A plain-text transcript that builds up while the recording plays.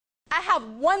I have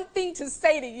one thing to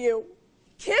say to you.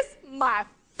 Kiss my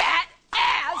fat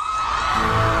ass.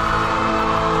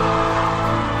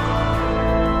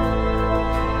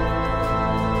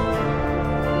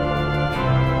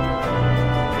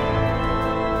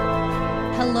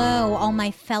 Hello, all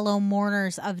my fellow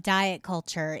mourners of diet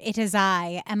culture. It is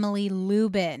I, Emily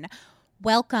Lubin.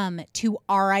 Welcome to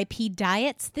R.I.P.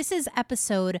 Diets. This is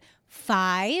episode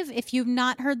 5. If you've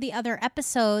not heard the other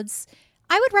episodes,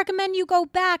 I would recommend you go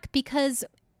back because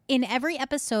in every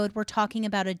episode, we're talking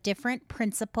about a different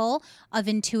principle of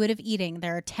intuitive eating.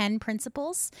 There are 10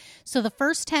 principles. So the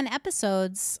first 10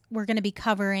 episodes, we're going to be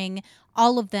covering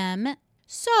all of them.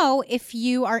 So if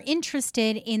you are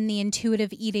interested in the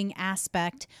intuitive eating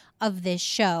aspect of this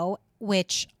show,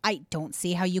 which I don't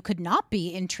see how you could not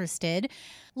be interested,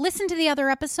 listen to the other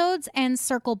episodes and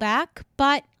circle back.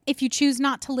 But if you choose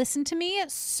not to listen to me,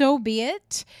 so be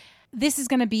it. This is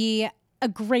going to be a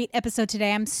great episode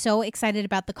today. I'm so excited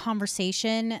about the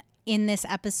conversation in this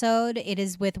episode. It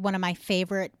is with one of my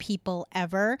favorite people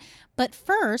ever. But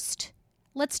first,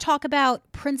 let's talk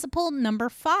about principle number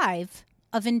 5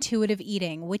 of intuitive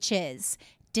eating, which is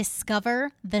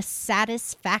discover the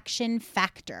satisfaction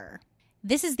factor.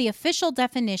 This is the official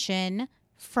definition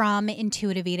from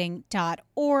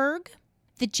intuitiveeating.org.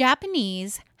 The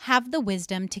Japanese have the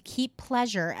wisdom to keep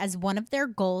pleasure as one of their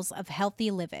goals of healthy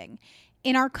living.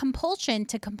 In our compulsion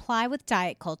to comply with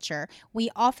diet culture,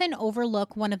 we often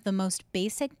overlook one of the most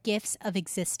basic gifts of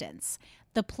existence,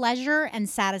 the pleasure and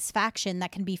satisfaction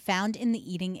that can be found in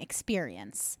the eating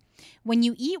experience. When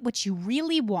you eat what you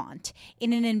really want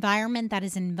in an environment that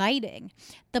is inviting,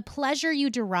 the pleasure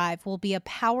you derive will be a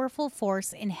powerful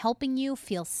force in helping you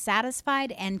feel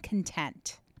satisfied and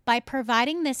content. By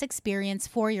providing this experience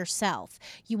for yourself,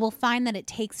 you will find that it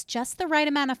takes just the right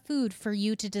amount of food for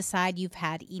you to decide you've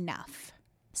had enough.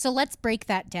 So let's break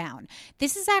that down.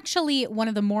 This is actually one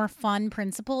of the more fun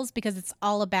principles because it's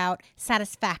all about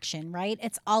satisfaction, right?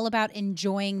 It's all about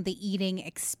enjoying the eating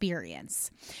experience.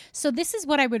 So this is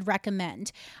what I would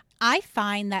recommend. I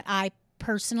find that I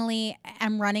personally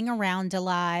am running around a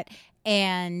lot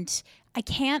and I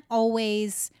can't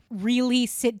always really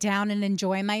sit down and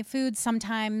enjoy my food.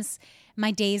 Sometimes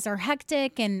my days are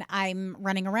hectic and I'm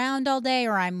running around all day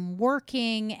or I'm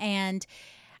working and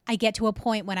I get to a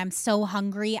point when I'm so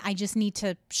hungry, I just need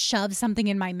to shove something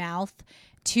in my mouth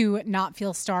to not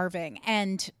feel starving.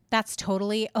 And that's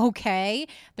totally okay.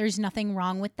 There's nothing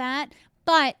wrong with that.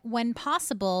 But when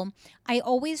possible, I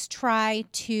always try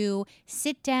to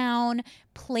sit down,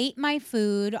 plate my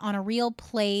food on a real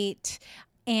plate,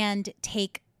 and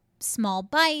take small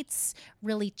bites,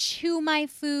 really chew my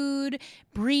food,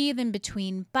 breathe in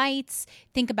between bites,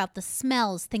 think about the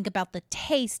smells, think about the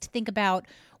taste, think about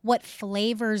what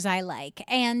flavors I like.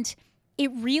 And it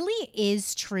really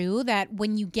is true that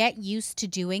when you get used to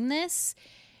doing this,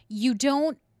 you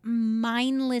don't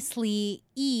mindlessly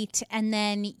eat and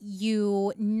then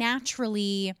you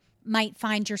naturally might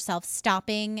find yourself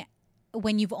stopping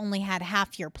when you've only had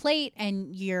half your plate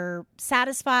and you're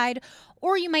satisfied,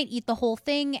 or you might eat the whole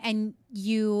thing and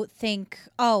you think,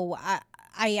 oh,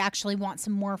 I actually want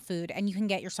some more food, and you can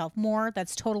get yourself more.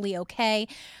 That's totally okay.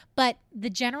 But the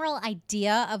general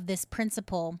idea of this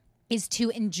principle is to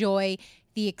enjoy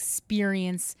the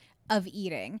experience of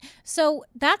eating. So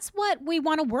that's what we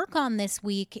want to work on this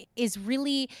week, is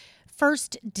really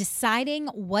first deciding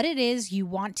what it is you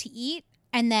want to eat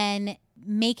and then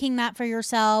making that for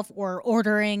yourself or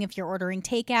ordering if you're ordering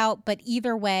takeout. But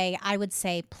either way, I would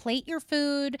say plate your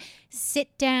food,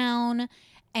 sit down,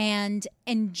 and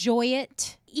enjoy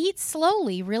it. Eat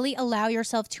slowly. Really allow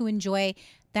yourself to enjoy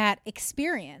that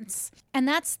experience. And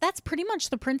that's pretty much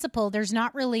the principle. There's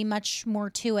not really much more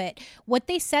to it. What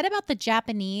they said about the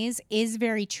Japanese is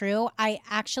very true. I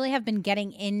actually have been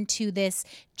getting into this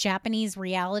Japanese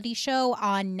reality show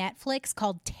on Netflix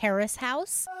called Terrace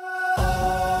House.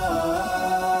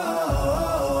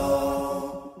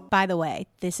 By the way,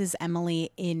 this is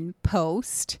Emily in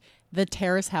post. The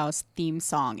Terrace House theme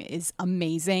song is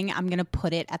amazing. I'm going to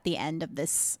put it at the end of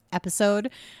this episode.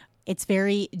 It's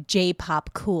very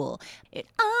J-pop cool. It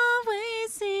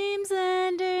always seems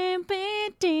that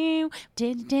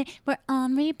we're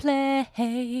on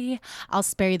replay. I'll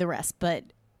spare you the rest, but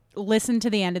listen to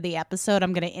the end of the episode.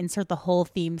 I'm going to insert the whole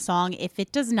theme song. If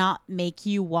it does not make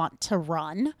you want to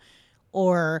run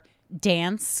or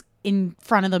dance in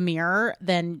front of the mirror,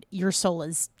 then your soul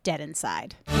is dead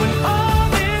inside. When all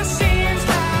this seems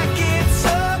like it's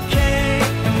okay,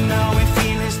 and now we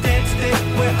feel instead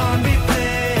we're on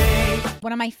replay.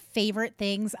 One of my favorite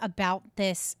things about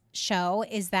this show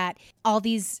is that all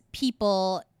these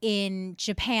people in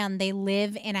Japan, they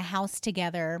live in a house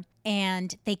together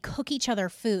and they cook each other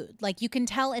food. Like, you can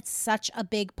tell it's such a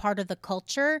big part of the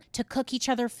culture to cook each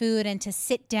other food and to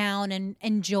sit down and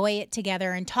enjoy it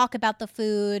together and talk about the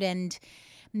food and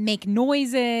make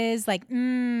noises, like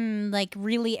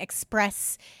really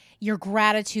express your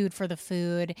gratitude for the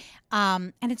food.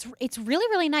 And it's really,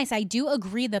 really nice. I do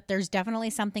agree that there's definitely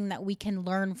something that we can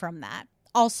learn from that.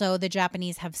 Also, the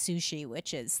Japanese have sushi,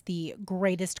 which is the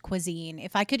greatest cuisine.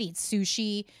 If I could eat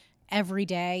sushi every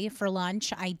day for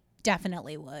lunch, I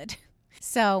definitely would.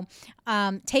 So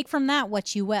take from that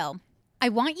what you will. I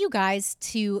want you guys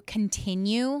to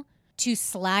continue to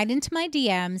slide into my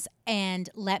DMs and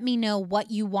let me know what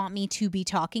you want me to be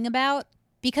talking about,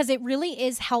 because it really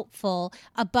is helpful.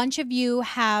 A bunch of you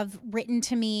have written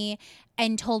to me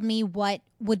and told me what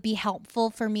would be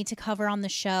helpful for me to cover on the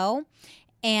show.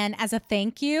 And as a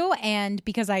thank you, and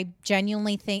because I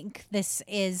genuinely think this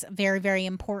is very, very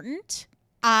important,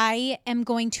 I am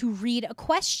going to read a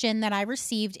question that I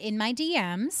received in my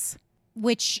DMs,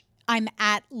 which I'm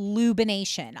at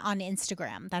Lubination on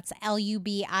Instagram. That's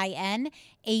LUBINATION.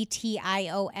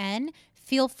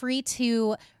 Feel free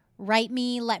to write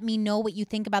me, let me know what you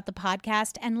think about the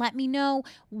podcast, and let me know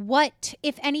what,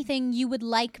 if anything, you would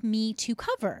like me to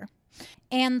cover.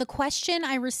 And the question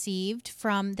I received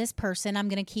from this person, I'm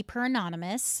going to keep her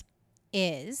anonymous,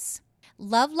 is: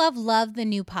 love, love, love the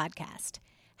new podcast.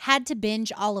 Had to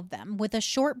binge all of them with a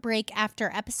short break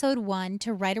after episode 1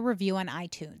 to write a review on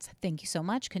iTunes. Thank you so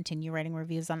much. Continue writing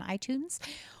reviews on iTunes.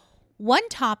 One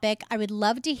topic I would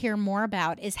love to hear more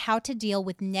about is how to deal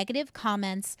with negative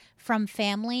comments from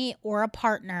family or a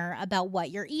partner about what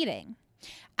you're eating.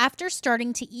 After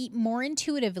starting to eat more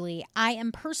intuitively, I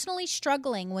am personally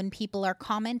struggling when people are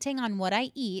commenting on what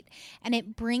I eat, and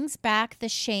it brings back the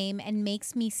shame and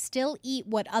makes me still eat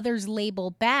what others label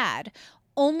bad,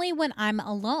 only when I'm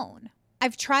alone.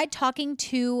 I've tried talking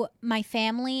to my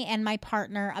family and my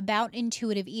partner about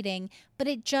intuitive eating, but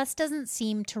it just doesn't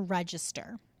seem to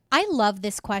register. I love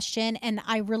this question and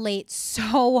I relate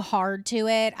so hard to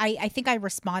it. I think I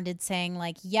responded saying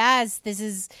like, yes, this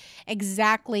is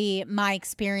exactly my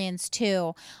experience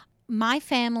too. My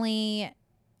family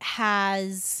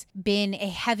has been a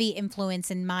heavy influence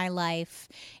in my life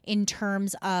in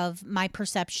terms of my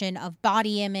perception of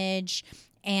body image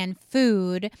and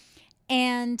food.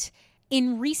 And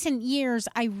in recent years,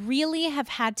 I really have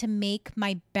had to make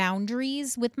my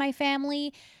boundaries with my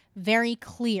family very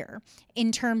clear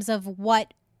in terms of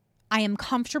what I am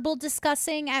comfortable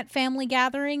discussing at family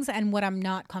gatherings and what I'm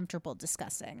not comfortable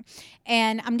discussing.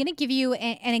 And I'm going to give you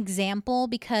an example,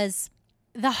 because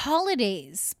the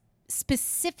holidays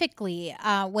specifically,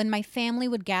 when my family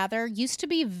would gather, used to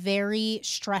be very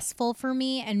stressful for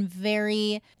me and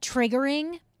very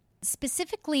triggering.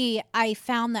 Specifically, I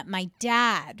found that my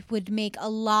dad would make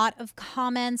a lot of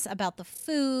comments about the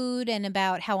food and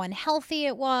about how unhealthy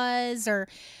it was, or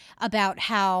about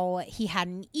how he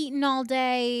hadn't eaten all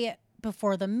day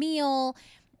before the meal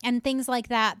and things like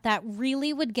that, that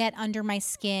really would get under my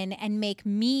skin and make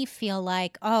me feel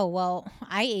like, oh, well,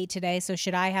 I ate today, so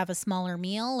should I have a smaller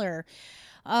meal? Or,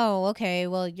 oh, okay,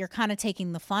 well, you're kind of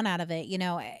taking the fun out of it. You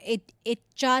know, it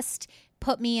just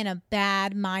put me in a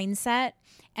bad mindset.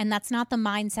 And that's not the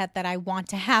mindset that I want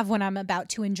to have when I'm about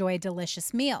to enjoy a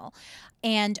delicious meal.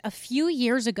 And a few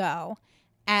years ago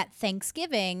at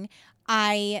Thanksgiving,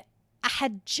 I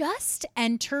had just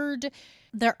entered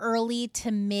the early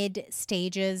to mid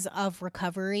stages of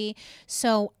recovery.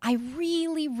 So I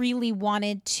really, really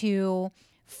wanted to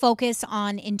focus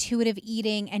on intuitive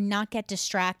eating and not get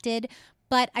distracted.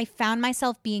 But I found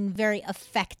myself being very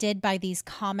affected by these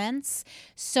comments.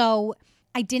 So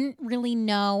I didn't really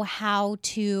know how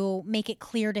to make it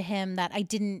clear to him that I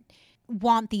didn't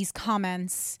want these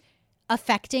comments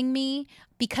affecting me,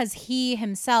 because he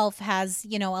himself has,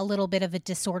 you know, a little bit of a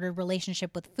disordered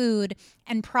relationship with food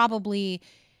and probably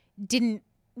didn't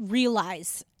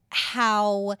realize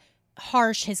how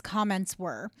harsh his comments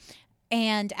were.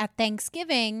 And at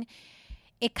Thanksgiving,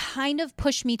 it kind of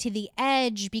pushed me to the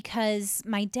edge, because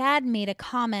my dad made a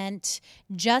comment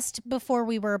just before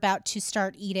we were about to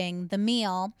start eating the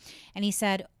meal. And he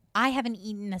said, I haven't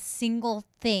eaten a single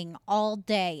thing all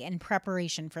day in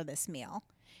preparation for this meal.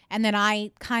 And then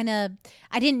I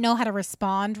didn't know how to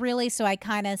respond really. So I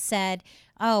kind of said,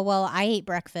 oh, well, I ate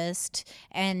breakfast.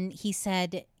 And he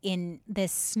said in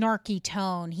this snarky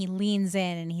tone, he leans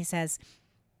in and he says,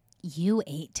 you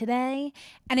ate today?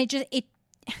 And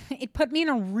it put me in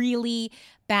a really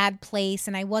bad place,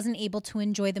 and I wasn't able to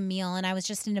enjoy the meal, and I was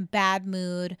just in a bad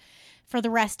mood for the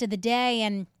rest of the day.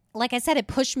 And like I said, it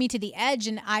pushed me to the edge,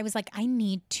 and I was like, I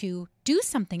need to do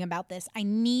something about this. I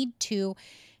need to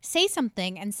say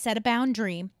something and set a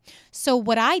boundary. So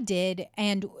what I did,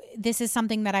 and this is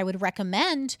something that I would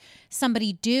recommend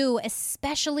somebody do,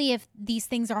 especially if these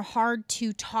things are hard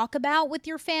to talk about with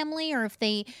your family, or if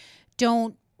they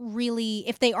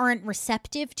aren't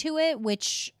receptive to it,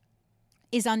 which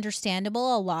is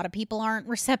understandable. A lot of people aren't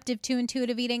receptive to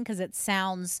intuitive eating because it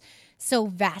sounds so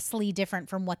vastly different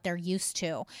from what they're used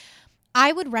to.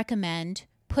 I would recommend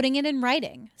putting it in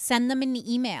writing. Send them an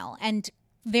email and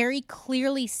very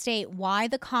clearly state why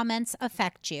the comments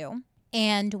affect you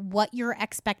and what your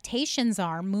expectations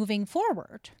are moving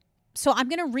forward. So I'm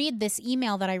going to read this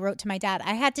email that I wrote to my dad.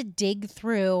 I had to dig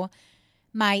through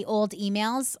my old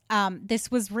emails.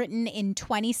 This was written in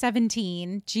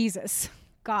 2017. Jesus,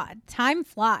 God, time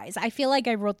flies. I feel like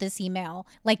I wrote this email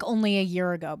like only a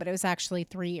year ago, but it was actually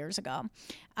 3 years ago.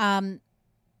 And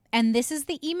this is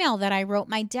the email that I wrote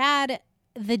my dad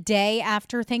the day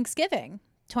after Thanksgiving,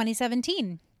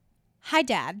 2017. Hi,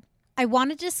 Dad. I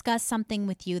want to discuss something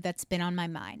with you that's been on my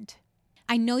mind.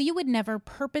 I know you would never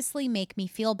purposely make me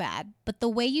feel bad, but the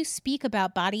way you speak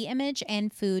about body image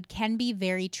and food can be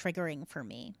very triggering for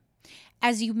me.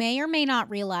 As you may or may not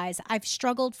realize, I've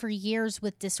struggled for years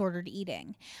with disordered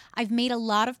eating. I've made a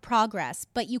lot of progress,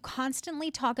 but you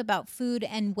constantly talk about food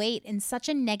and weight in such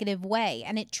a negative way,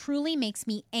 and it truly makes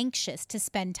me anxious to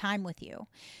spend time with you.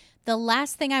 The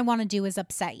last thing I want to do is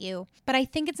upset you, but I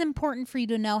think it's important for you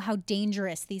to know how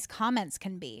dangerous these comments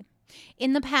can be.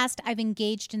 In the past, I've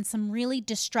engaged in some really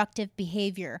destructive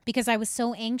behavior because I was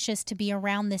so anxious to be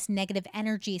around this negative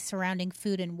energy surrounding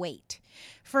food and weight.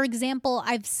 For example,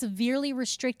 I've severely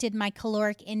restricted my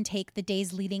caloric intake the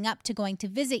days leading up to going to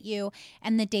visit you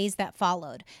and the days that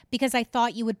followed because I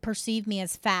thought you would perceive me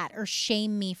as fat or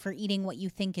shame me for eating what you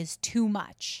think is too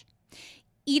much.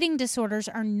 Eating disorders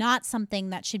are not something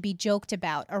that should be joked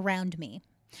about around me.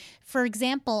 For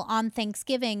example, on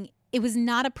Thanksgiving, it was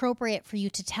not appropriate for you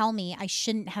to tell me I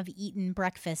shouldn't have eaten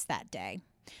breakfast that day.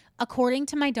 According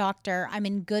to my doctor, I'm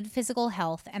in good physical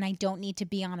health and I don't need to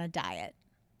be on a diet.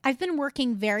 I've been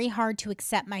working very hard to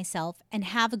accept myself and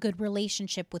have a good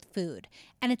relationship with food,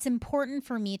 and it's important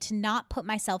for me to not put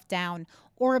myself down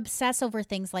or obsess over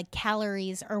things like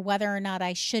calories or whether or not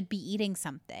I should be eating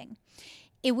something.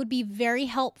 It would be very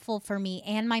helpful for me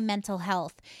and my mental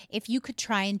health if you could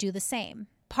try and do the same.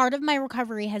 Part of my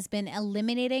recovery has been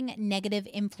eliminating negative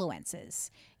influences.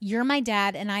 You're my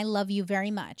dad and I love you very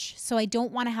much, so I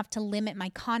don't want to have to limit my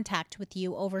contact with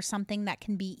you over something that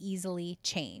can be easily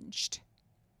changed.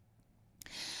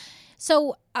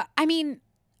 So, I'm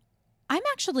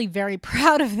actually very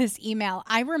proud of this email.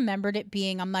 I remembered it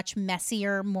being a much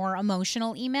messier, more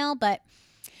emotional email, but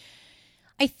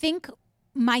I think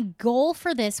my goal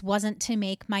for this wasn't to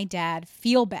make my dad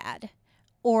feel bad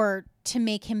or to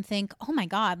make him think, oh my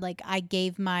God, like I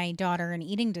gave my daughter an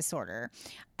eating disorder.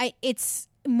 It's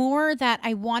more that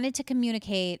I wanted to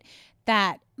communicate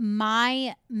that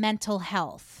my mental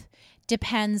health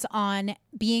depends on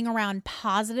being around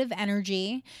positive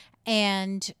energy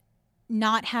and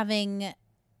not having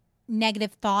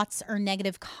negative thoughts or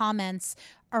negative comments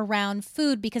around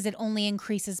food because it only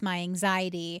increases my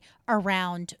anxiety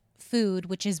around food,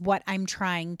 which is what I'm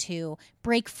trying to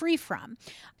break free from.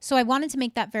 So I wanted to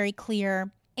make that very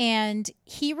clear. And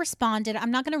he responded,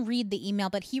 I'm not going to read the email,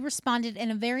 but he responded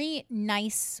in a very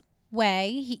nice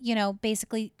way,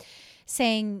 basically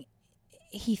saying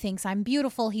he thinks I'm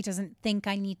beautiful. He doesn't think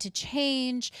I need to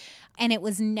change. And it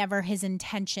was never his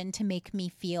intention to make me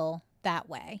feel that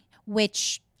way,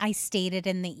 which I stated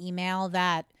in the email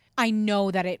that I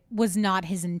know that it was not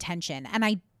his intention. And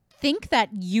I think that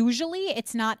usually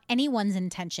it's not anyone's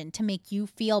intention to make you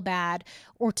feel bad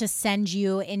or to send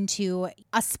you into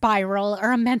a spiral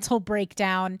or a mental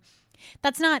breakdown.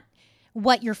 That's not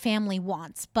what your family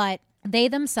wants, but they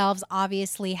themselves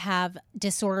obviously have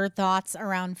disordered thoughts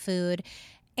around food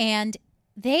and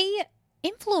they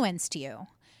influenced you.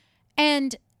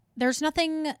 And there's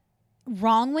nothing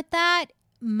wrong with that.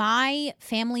 My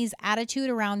family's attitude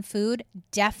around food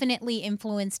definitely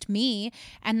influenced me.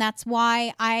 And that's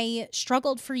why I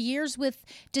struggled for years with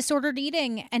disordered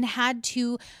eating and had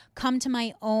to come to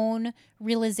my own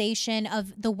realization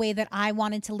of the way that I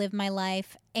wanted to live my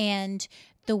life and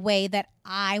the way that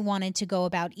I wanted to go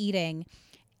about eating.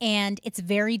 And it's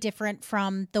very different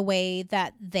from the way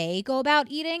that they go about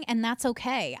eating. And that's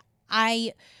okay.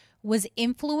 I was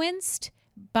influenced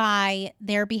by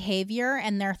their behavior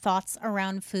and their thoughts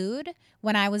around food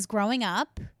when I was growing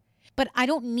up, but I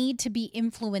don't need to be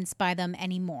influenced by them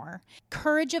anymore.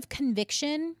 Courage of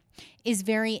conviction is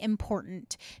very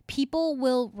important. People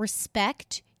will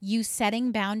respect you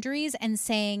setting boundaries and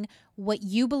saying what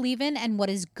you believe in and what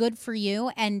is good for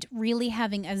you, and really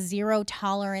having a zero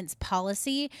tolerance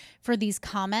policy for these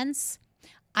comments,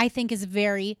 I think is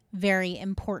very, very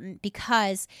important,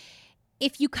 because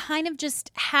if you kind of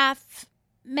just half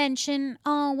mention,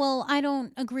 oh, well, I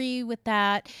don't agree with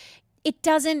that, it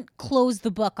doesn't close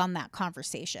the book on that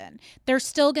conversation. They're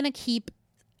still going to keep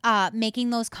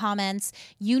making those comments.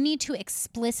 You need to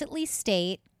explicitly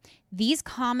state, these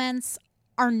comments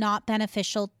are not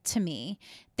beneficial to me.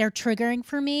 They're triggering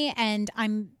for me, and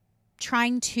I'm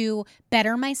trying to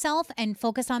better myself and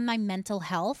focus on my mental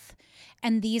health.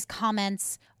 And these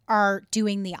comments are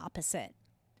doing the opposite.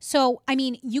 So, I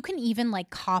mean, you can even like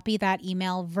copy that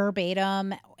email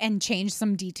verbatim and change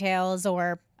some details,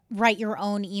 or write your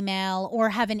own email, or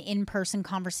have an in-person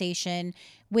conversation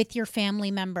with your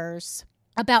family members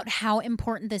about how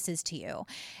important this is to you.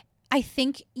 I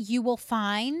think you will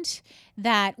find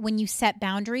that when you set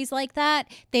boundaries like that,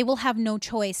 they will have no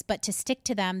choice but to stick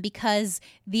to them, because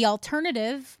the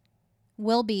alternative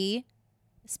will be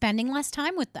spending less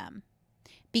time with them,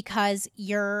 because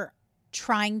you're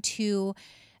trying to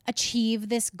achieve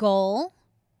this goal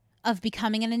of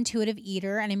becoming an intuitive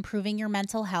eater and improving your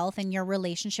mental health and your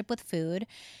relationship with food,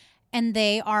 and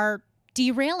they are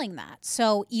derailing that.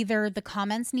 So either the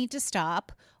comments need to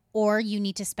stop, or you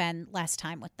need to spend less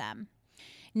time with them.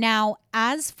 Now,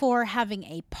 as for having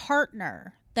a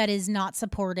partner that is not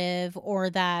supportive, or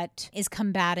that is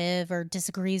combative or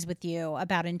disagrees with you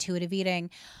about intuitive eating,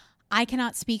 I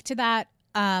cannot speak to that.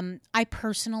 I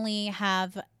personally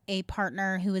have a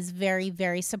partner who is very,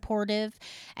 very supportive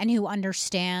and who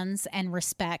understands and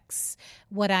respects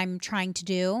what I'm trying to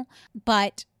do.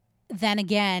 But then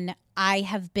again, I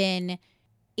have been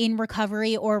in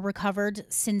recovery or recovered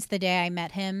since the day I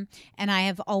met him. And I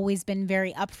have always been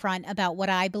very upfront about what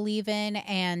I believe in,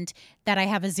 and that I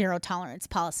have a zero tolerance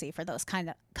policy for those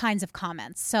kinds of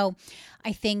comments. So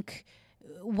I think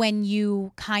when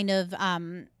you kind of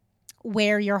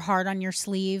wear your heart on your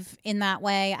sleeve in that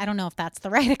way, I don't know if that's the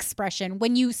right expression,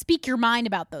 when you speak your mind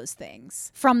about those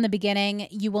things from the beginning,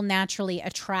 you will naturally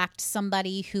attract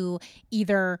somebody who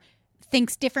either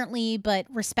thinks differently but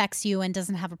respects you and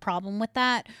doesn't have a problem with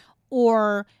that,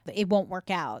 or it won't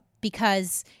work out.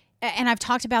 Because, and I've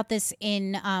talked about this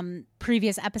in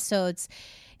previous episodes,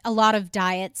 a lot of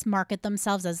diets market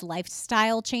themselves as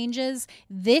lifestyle changes.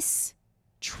 This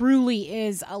truly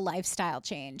is a lifestyle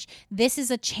change. This is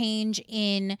a change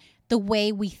in the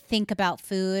way we think about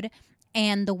food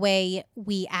and the way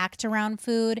we act around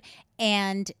food.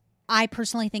 And I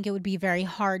personally think it would be very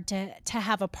hard to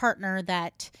have a partner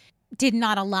that did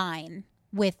not align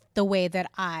with the way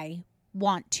that I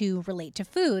want to relate to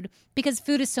food, because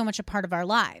food is so much a part of our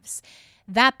lives.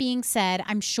 That being said,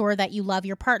 I'm sure that you love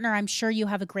your partner. I'm sure you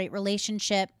have a great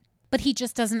relationship, but he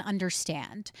just doesn't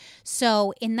understand.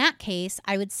 So in that case,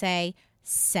 I would say,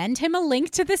 send him a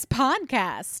link to this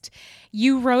podcast.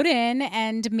 You wrote in,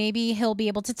 and maybe he'll be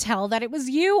able to tell that it was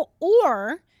you,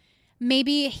 or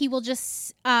maybe he will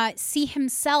just see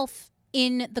himself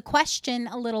in the question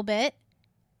a little bit.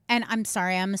 And I'm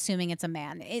sorry, I'm assuming it's a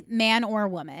man, man or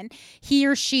woman. He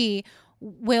or she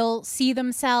will see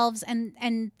themselves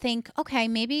and think, okay,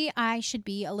 maybe I should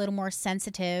be a little more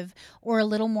sensitive or a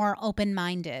little more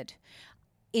open-minded.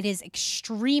 It is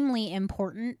extremely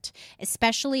important,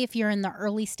 especially if you're in the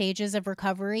early stages of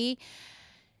recovery,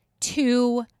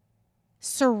 to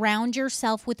surround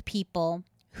yourself with people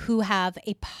who have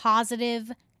a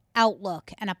positive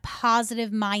outlook and a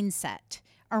positive mindset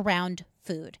around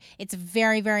food. It's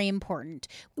very, very important.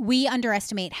 We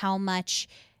underestimate how much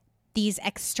these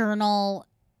external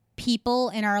people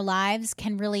in our lives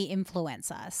can really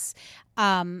influence us.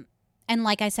 And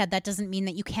like I said, that doesn't mean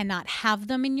that you cannot have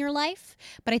them in your life,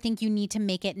 but I think you need to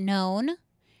make it known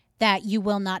that you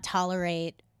will not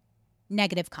tolerate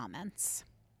negative comments.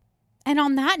 And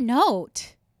on that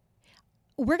note,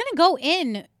 we're going to go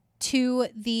in to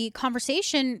the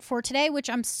conversation for today, which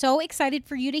I'm so excited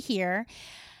for you to hear.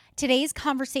 Today's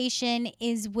conversation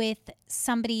is with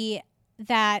somebody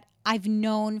that I've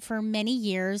known for many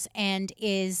years and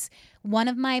is one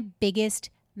of my biggest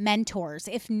mentors,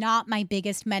 if not my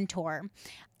biggest mentor.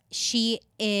 She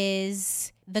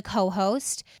is the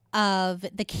co-host of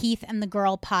the Keith and the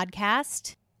Girl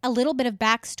podcast. A little bit of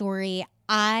backstory.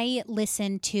 I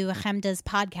listened to Chemda's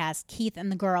podcast, Keith and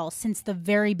the Girl, since the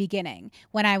very beginning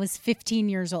when I was 15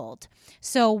 years old.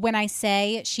 So when I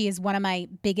say she is one of my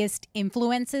biggest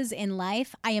influences in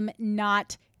life, I am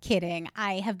not kidding.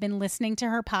 I have been listening to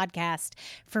her podcast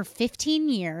for 15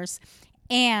 years.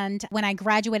 And when I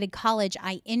graduated college,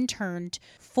 I interned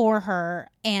for her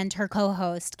and her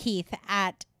co-host, Keith,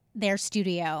 at their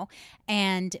studio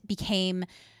and became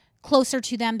closer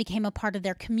to them, became a part of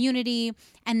their community.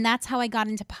 And that's how I got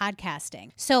into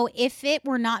podcasting. So if it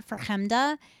were not for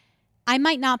Chemda, I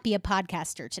might not be a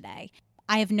podcaster today.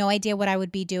 I have no idea what I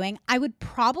would be doing. I would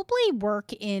probably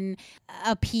work in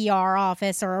a PR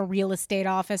office or a real estate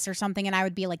office or something, and I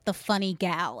would be like the funny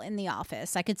gal in the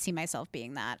office. I could see myself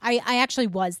being that. I actually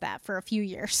was that for a few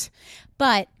years.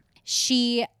 But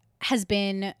she has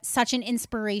been such an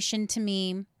inspiration to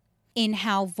me in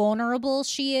how vulnerable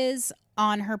she is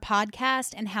on her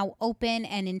podcast and how open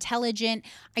and intelligent.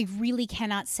 I really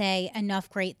cannot say enough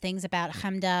great things about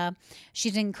Chemda.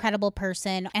 She's an incredible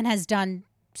person and has done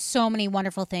so many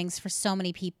wonderful things for so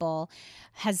many people,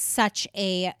 has such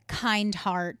a kind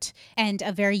heart and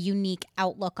a very unique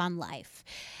outlook on life.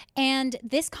 And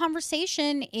this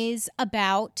conversation is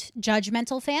about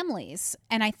judgmental families.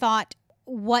 And I thought,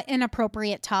 what an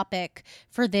appropriate topic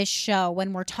for this show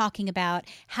when we're talking about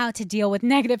how to deal with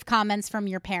negative comments from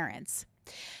your parents.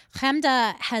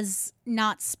 Chemda has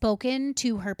not spoken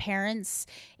to her parents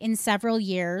in several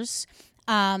years.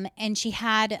 And she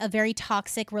had a very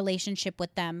toxic relationship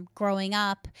with them growing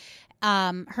up.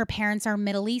 Her parents are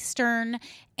Middle Eastern.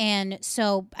 And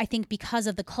so I think because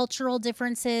of the cultural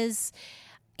differences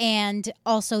and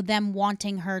also them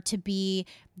wanting her to be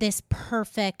this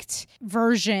perfect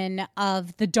version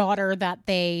of the daughter that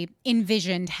they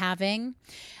envisioned having,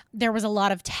 there was a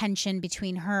lot of tension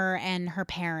between her and her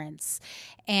parents.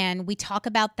 And we talk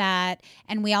about that.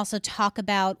 And we also talk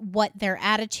about what their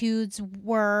attitudes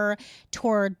were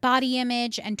toward body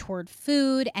image and toward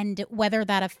food and whether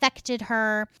that affected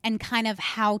her and kind of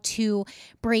how to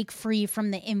break free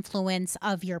from the influence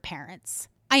of your parents.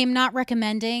 I am not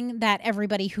recommending that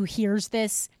everybody who hears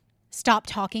this stop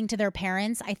talking to their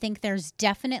parents. I think there's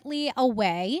definitely a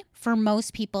way for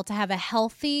most people to have a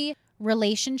healthy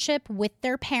relationship with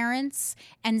their parents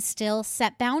and still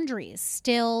set boundaries,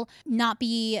 still not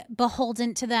be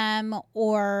beholden to them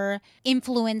or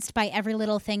influenced by every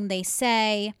little thing they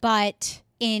say. But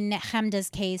in Chemda's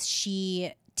case,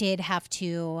 she did have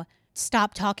to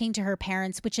stop talking to her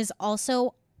parents, which is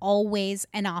also always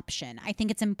an option. I think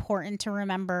it's important to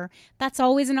remember that's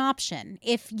always an option.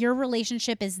 If your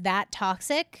relationship is that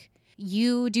toxic,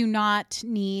 you do not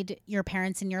need your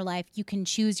parents in your life. You can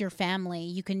choose your family.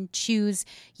 You can choose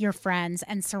your friends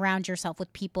and surround yourself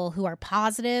with people who are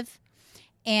positive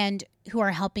and who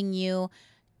are helping you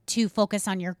to focus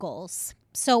on your goals.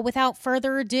 So without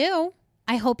further ado,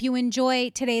 I hope you enjoy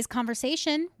today's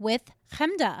conversation with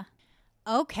Chemda.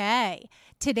 Okay.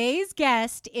 Today's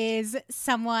guest is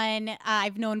someone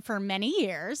I've known for many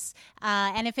years.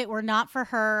 And if it were not for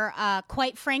her,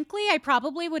 quite frankly, I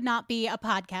probably would not be a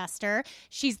podcaster.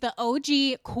 She's the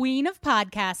OG queen of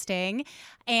podcasting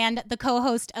and the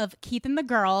co-host of Keith and the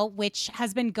Girl, which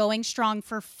has been going strong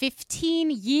for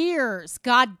 15 years.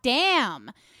 God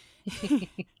damn.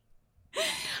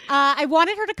 I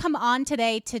wanted her to come on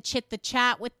today to chit the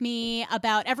chat with me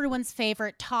about everyone's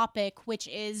favorite topic, which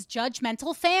is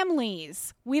judgmental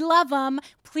families. We love them.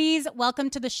 Please welcome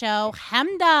to the show,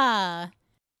 Chemda.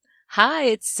 Hi,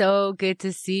 it's so good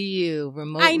to see you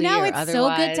remotely. I know, or it's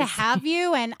otherwise. so good to have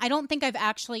you. And I don't think I've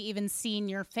actually even seen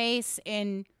your face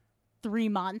in 3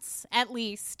 months, at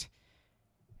least.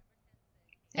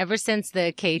 Ever since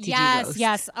the KTG roast.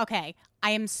 Yes. Okay.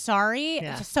 I am sorry.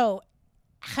 Yeah. So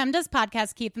Chemda's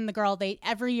podcast, Keith and the Girl,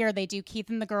 every year they do Keith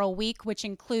and the Girl Week, which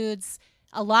includes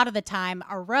a lot of the time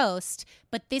a roast.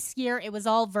 But this year it was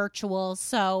all virtual.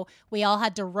 So we all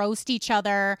had to roast each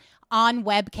other on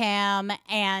webcam.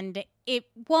 And it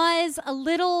was a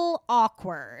little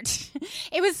awkward.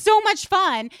 It was so much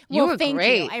fun. You were thank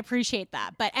great. you. I appreciate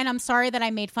that. And I'm sorry that I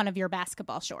made fun of your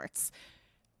basketball shorts.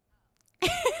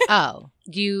 Oh,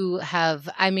 you have,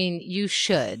 I mean, you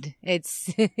should. It's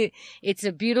it's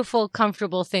a beautiful,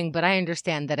 comfortable thing, but I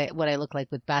understand that what I look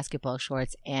like with basketball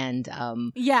shorts and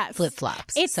Yes.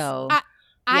 flip-flops. So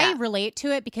I relate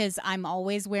to it because I'm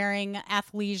always wearing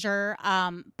athleisure,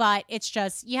 but it's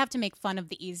just you have to make fun of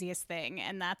the easiest thing,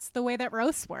 and that's the way that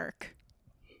roasts work.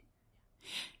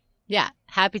 yeah,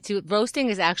 happy to. Roasting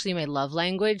is actually my love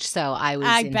language, so I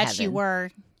bet heaven. you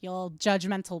were, you old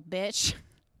judgmental bitch.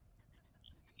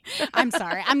 I'm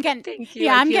sorry. I'm getting Thank you.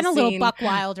 yeah, I I'm feel getting a little seen. buck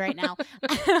wild right now.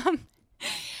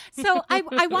 So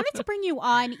I wanted to bring you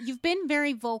on. You've been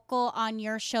very vocal on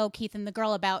your show, Keith and the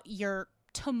Girl, about your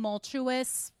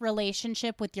tumultuous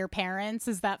relationship with your parents.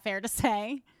 Is that fair to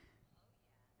say?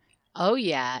 Oh,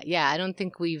 yeah. Yeah, I don't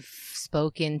think we've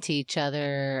spoken to each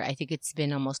other. I think it's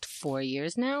been almost 4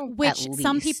 years now. Which at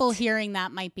some least. people hearing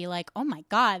that might be like, oh my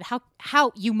God,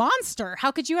 how you monster.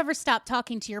 How could you ever stop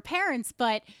talking to your parents?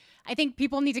 But I think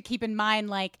people need to keep in mind,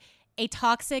 like, a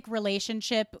toxic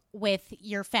relationship with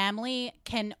your family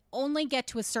can only get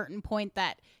to a certain point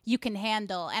that you can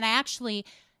handle. And I actually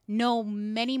know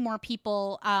many more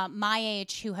people my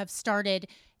age who have started,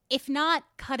 if not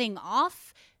cutting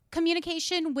off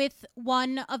communication with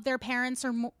one of their parents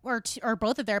or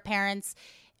both of their parents,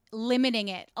 limiting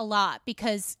it a lot,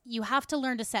 because you have to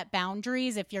learn to set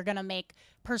boundaries if you're going to make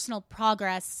personal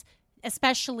progress,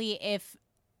 especially if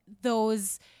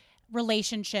those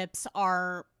relationships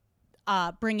are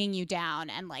bringing you down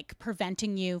and like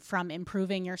preventing you from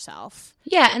improving yourself.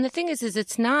 Yeah, and the thing is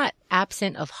it's not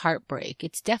absent of heartbreak.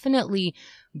 It's definitely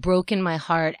broken my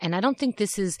heart. And I don't think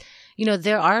this is,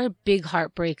 there are big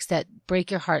heartbreaks that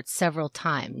break your heart several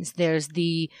times. There's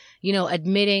the,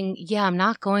 admitting, yeah, I'm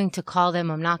not going to call them.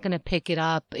 I'm not going to pick it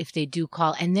up if they do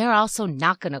call. And they're also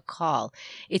not going to call.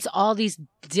 It's all these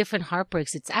different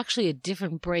heartbreaks. It's actually a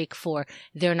different break for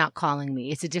they're not calling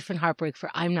me. It's a different heartbreak for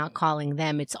I'm not calling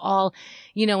them. It's all,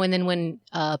 and then when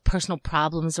personal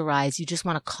problems arise, you just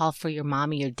want to call for your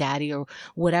mommy or daddy or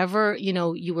whatever,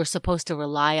 you were supposed to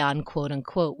rely on, quote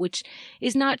unquote, which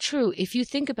is not true. If you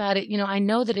think about it, I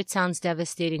know that it sounds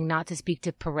devastating not to speak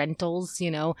to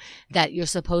parentals, that you're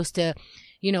supposed to,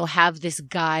 have this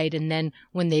guide. And then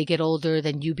when they get older,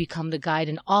 then you become the guide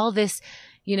and all this,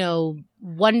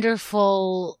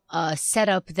 wonderful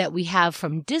setup that we have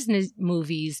from Disney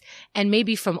movies and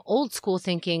maybe from old school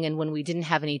thinking and when we didn't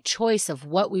have any choice of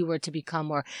what we were to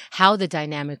become or how the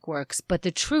dynamic works. But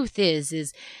the truth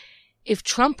is if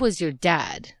Trump was your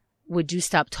dad, would you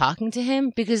stop talking to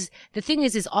him? Because the thing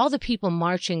is all the people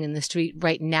marching in the street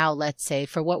right now, let's say,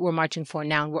 for what we're marching for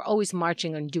now, and we're always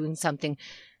marching and doing something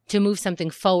to move something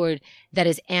forward that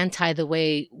is anti the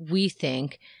way we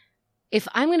think. If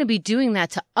I'm going to be doing that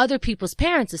to other people's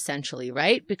parents, essentially,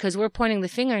 right? Because we're pointing the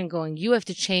finger and going, you have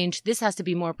to change. This has to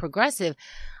be more progressive.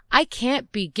 I can't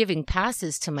be giving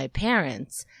passes to my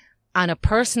parents on a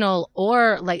personal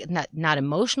or like not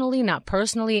emotionally, not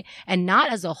personally, and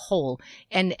not as a whole.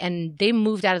 And they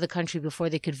moved out of the country before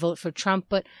they could vote for Trump.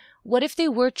 But what if they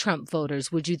were Trump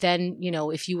voters? Would you then,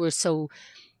 if you were so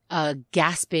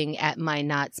gasping at my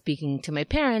not speaking to my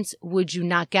parents, would you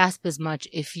not gasp as much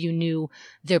if you knew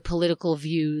their political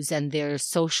views and their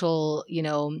social,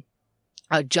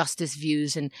 justice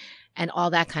views and all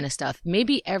that kind of stuff?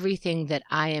 Maybe everything that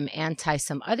I am anti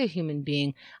some other human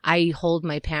being, I hold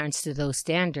my parents to those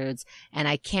standards, and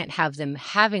I can't have them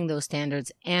having those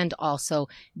standards and also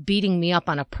beating me up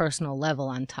on a personal level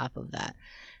on top of that.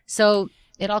 So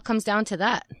it all comes down to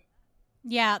that.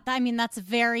 Yeah, I mean, that's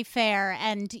very fair.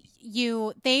 And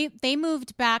they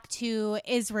moved back to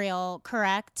Israel,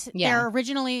 correct? Yeah.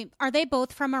 Are they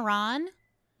both from Iran?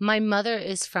 My mother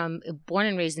is born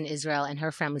and raised in Israel, and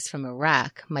her family's from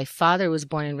Iraq. My father was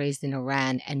born and raised in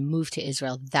Iran and moved to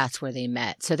Israel. That's where they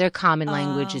met. So their common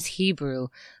language is Hebrew,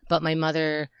 but my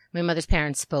mother's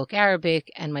parents spoke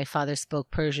Arabic, and my father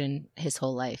spoke Persian his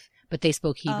whole life. But they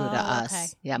spoke Hebrew to us. Okay.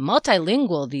 Yeah,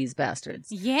 multilingual, these bastards.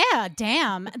 Yeah,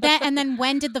 damn. And then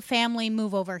when did the family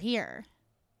move over here?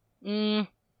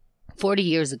 40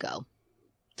 years ago.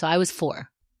 So I was 4.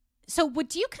 So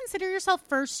would you consider yourself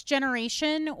first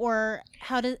generation, or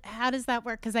how does that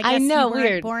work? Because I guess know, you weren't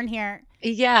weird. born here.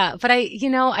 Yeah, but I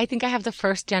think I have the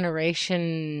first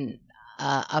generation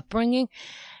upbringing.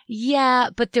 Yeah,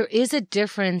 but there is a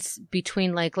difference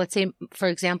between, like, let's say, for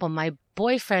example, my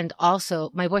boyfriend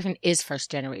is first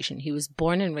generation. He was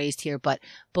born and raised here, but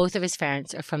both of his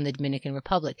parents are from the Dominican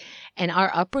Republic. And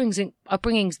our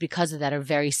upbringings because of that are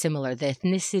very similar. The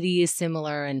ethnicity is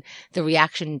similar and the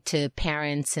reaction to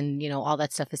parents and, all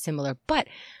that stuff is similar. But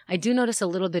I do notice a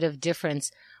little bit of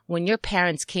difference when your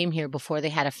parents came here before they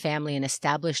had a family and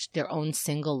established their own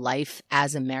single life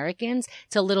as Americans.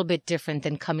 It's a little bit different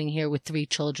than coming here with 3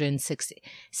 children, six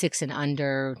and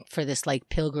under, for this like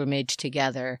pilgrimage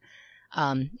together.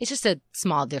 It's just a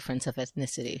small difference of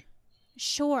ethnicity.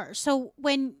 Sure. So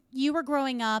when you were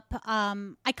growing up,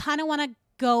 I kind of want to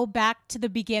go back to the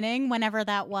beginning, whenever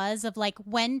that was, of like,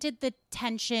 when did the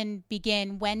tension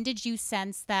begin? When did you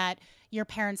sense that your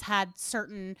parents had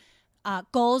certain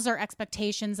goals or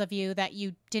expectations of you that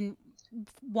you didn't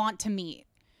want to meet?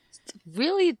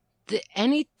 Really,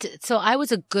 so I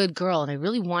was a good girl and I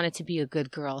really wanted to be a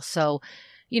good girl. So,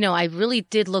 I really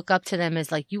did look up to them as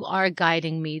like, you are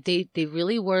guiding me. They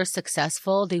really were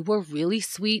successful. They were really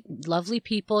sweet, lovely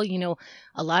people.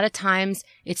 A lot of times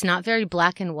it's not very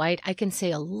black and white. I can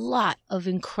say a lot of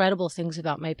incredible things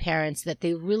about my parents that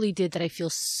they really did that I feel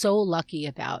so lucky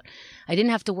about. I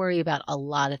didn't have to worry about a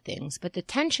lot of things, but the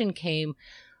tension came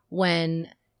when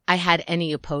I had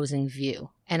any opposing view.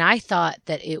 And I thought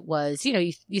that it was,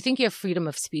 you think you have freedom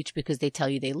of speech because they tell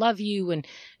you they love you and,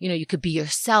 you could be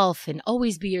yourself and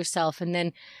always be yourself. And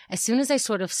then as soon as I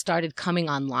sort of started coming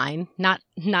online, not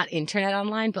internet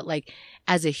online, but like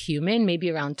as a human, maybe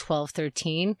around 12,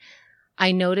 13,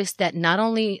 I noticed that not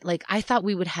only like I thought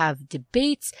we would have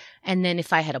debates and then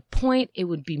if I had a point, it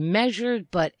would be measured.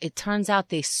 But it turns out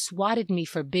they swatted me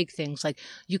for big things like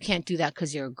you can't do that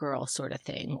because you're a girl sort of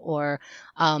thing. Or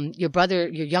your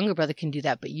younger brother can do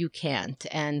that, but you can't.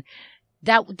 And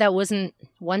that wasn't,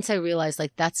 once I realized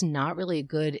like that's not really a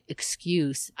good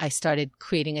excuse, I started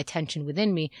creating a tension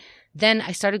within me. Then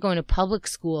I started going to public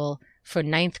school for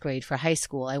 9th grade, for high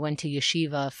school. I went to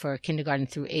yeshiva for kindergarten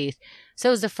through 8th. So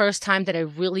it was the first time that I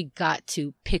really got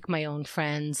to pick my own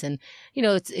friends. And,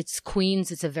 it's Queens.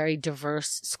 It's a very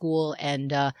diverse school.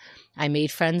 And I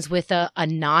made friends with a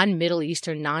non-Middle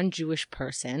Eastern, non-Jewish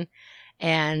person.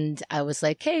 And I was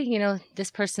like, hey,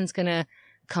 this person's going to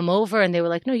come over. And they were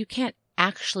like, no, you can't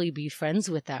actually be friends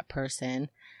with that person.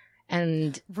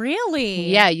 And really?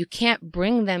 Yeah, you can't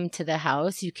bring them to the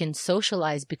house. You can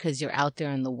socialize because you're out there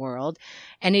in the world.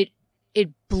 And it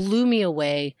blew me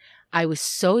away. I was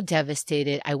so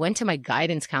devastated. I went to my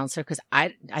guidance counselor because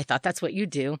I thought that's what you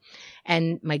do.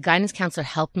 And my guidance counselor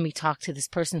helped me talk to this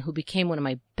person who became one of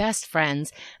my best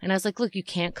friends. And I was like, look, you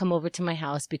can't come over to my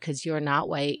house because you're not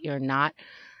white. You're not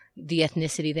the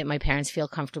ethnicity that my parents feel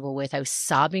comfortable with. I was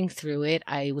sobbing through it.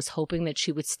 I was hoping that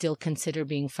she would still consider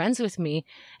being friends with me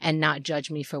and not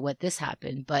judge me for what this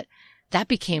happened. But that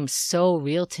became so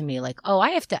real to me. Like, oh, I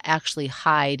have to actually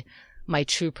hide my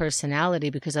true personality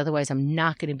because otherwise I'm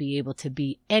not going to be able to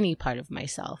be any part of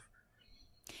myself.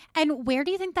 And where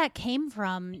do you think that came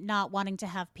from, not wanting to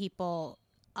have people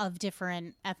of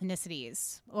different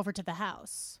ethnicities over to the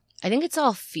house? I think it's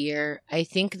all fear. I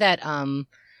think that,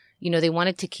 they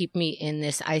wanted to keep me in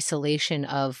this isolation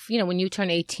of, when you turn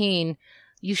 18,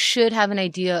 you should have an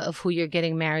idea of who you're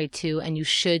getting married to and you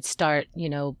should start,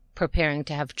 preparing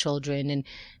to have children and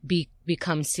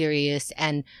become serious.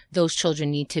 And those children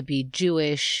need to be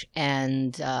Jewish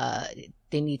and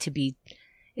they need to be,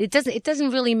 it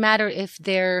doesn't really matter if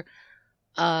they're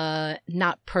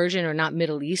not Persian or not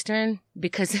Middle Eastern,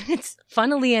 because it's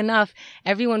funnily enough,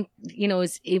 everyone,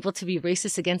 is able to be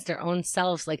racist against their own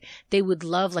selves. Like they would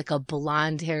love like a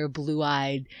blonde hair, blue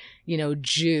eyed,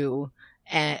 Jew,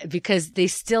 because they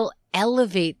still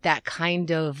elevate that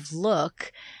kind of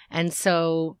look. And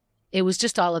so it was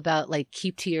just all about like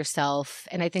keep to yourself.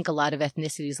 And I think a lot of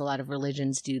ethnicities, a lot of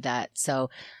religions do that. So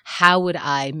how would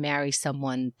I marry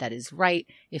someone that is right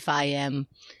if I am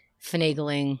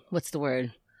finagling, what's the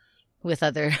word, with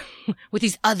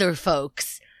these other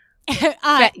folks?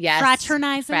 Yes.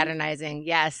 Fraternizing.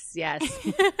 Yes.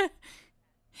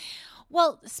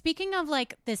 Well, speaking of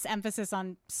like this emphasis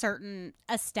on certain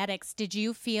aesthetics, did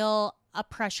you feel a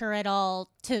pressure at all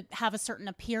to have a certain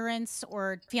appearance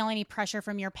or feel any pressure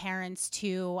from your parents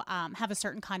to have a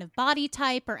certain kind of body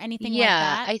type or anything like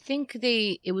that? Yeah, I think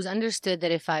it was understood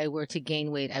that if I were to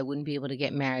gain weight, I wouldn't be able to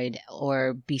get married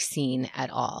or be seen at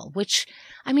all, which,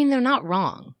 I mean, they're not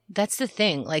wrong. That's the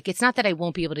thing. Like, it's not that I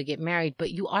won't be able to get married,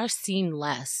 but you are seen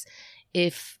less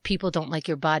if people don't like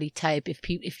your body type,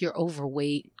 if you're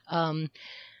overweight.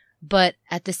 But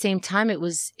at the same time,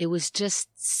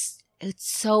 it's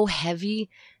so heavy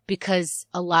because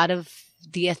a lot of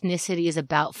the ethnicity is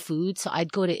about food. So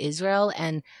I'd go to Israel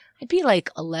and I'd be like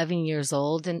 11 years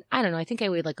old. And I don't know, I think I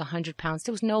weighed like 100 pounds.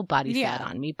 There was no body fat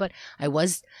on me, but I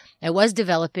was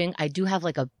developing. I do have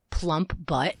like a plump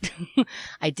butt.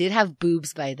 I did have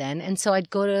boobs by then. And so I'd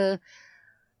go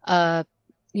to,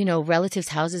 relatives'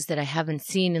 houses that I haven't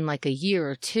seen in like a year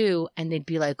or two. And they'd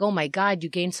be like, oh my God, you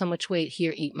gained so much weight.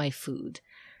 Here, eat my food.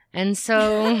 And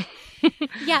so,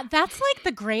 yeah, that's like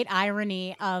the great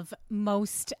irony of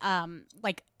most,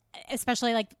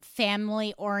 especially like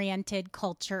family oriented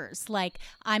cultures. Like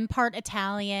I'm part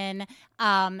Italian,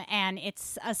 and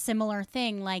it's a similar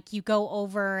thing. Like you go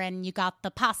over and you got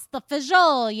the pasta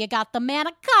fagioli, you got the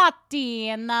manicotti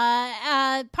and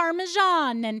the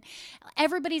parmesan, and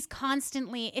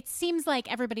it seems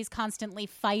like everybody's constantly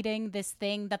fighting this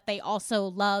thing that they also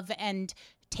love and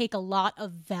take a lot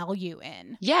of value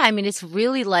in. Yeah, I mean, it's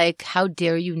really like, how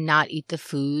dare you not eat the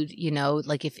food,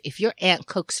 like if your aunt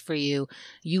cooks for you,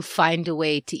 you find a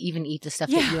way to even eat the stuff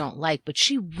that you don't like, but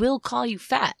she will call you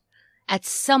fat at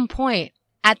some point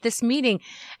at this meeting.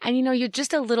 And, you're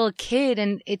just a little kid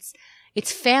and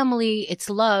it's family, it's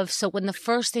love. So when the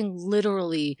first thing,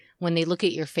 literally, when they look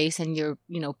at your face and you're,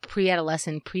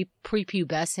 pre-adolescent,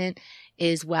 prepubescent,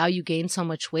 is, wow, you gained so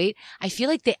much weight, I feel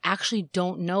like they actually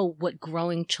don't know what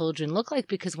growing children look like,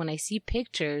 because when I see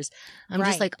pictures, I'm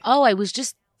just like, oh, I was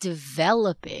just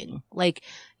developing. Like,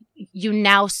 you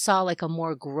now saw like a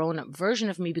more grown-up version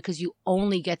of me because you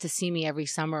only get to see me every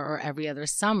summer or every other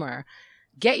summer.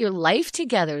 Get your life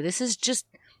together. This is just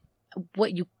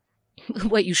what you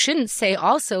shouldn't say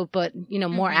also, but,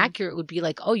 more accurate would be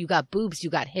like, oh, you got boobs,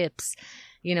 you got hips.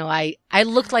 I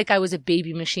looked like I was a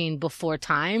baby machine before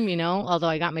time, although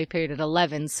I got my period at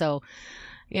 11. So,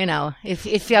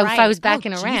 if I was back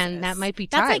in Iran, Jesus. that might be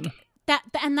That's time. like that,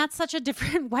 and that's such a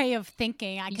different way of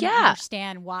thinking. I can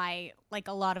understand why, like,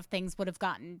 a lot of things would have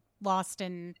gotten lost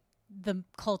in the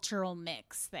cultural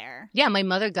mix there. Yeah, my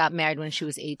mother got married when she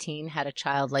was 18, had a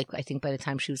child, like, I think by the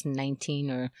time she was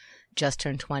 19 or just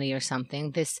turned 20 or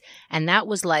something. And that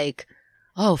was like,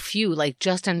 oh, phew, like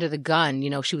just under the gun,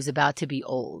 she was about to be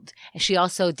old. And she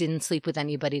also didn't sleep with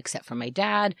anybody except for my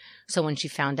dad. So when she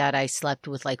found out I slept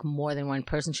with like more than one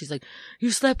person, she's like,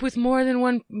 you slept with more than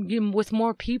one, with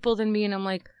more people than me. And I'm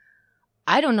like,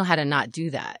 I don't know how to not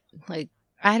do that. Like,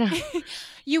 I don't.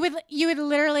 You would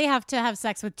literally have to have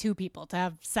sex with 2 people to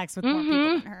have sex with more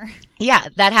people than her. Yeah,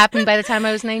 that happened by the time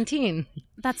I was 19.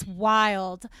 That's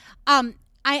wild.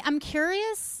 I'm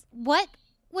curious, what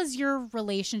was your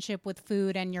relationship with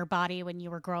food and your body when you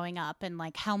were growing up, and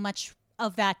like how much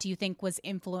of that do you think was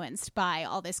influenced by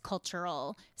all this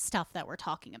cultural stuff that we're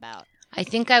talking about? I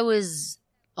think I was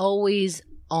always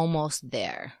almost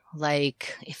there.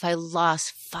 Like, if I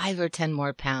lost 5 or 10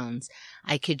 more pounds,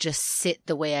 I could just sit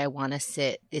the way I want to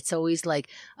sit. It's always like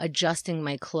adjusting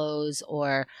my clothes,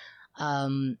 or,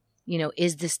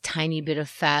 is this tiny bit of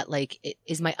fat, like,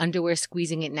 is my underwear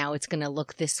squeezing it now? It's going to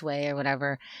look this way or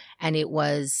whatever. And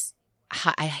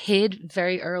I hid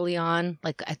very early on.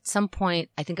 Like, at some point,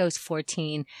 I think I was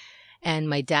 14, and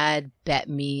my dad bet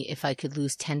me if I could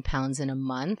lose 10 pounds in a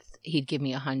month, he'd give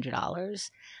me $100.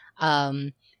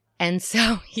 And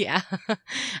so, yeah,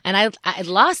 and I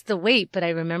lost the weight, but I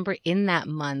remember in that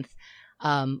month,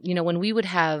 when we would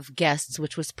have guests,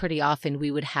 which was pretty often, we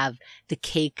would have the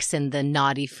cakes and the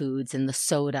naughty foods and the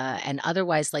soda, and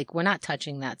otherwise, like, we're not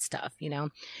touching that stuff,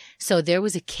 So there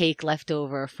was a cake left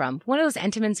over from one of those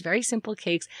Entenmann's, very simple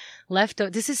cakes left over.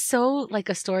 This is so like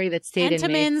a story that stayed in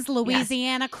me. Entenmann's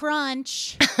Louisiana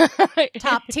Crunch.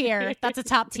 Top tier. That's a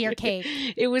top tier cake.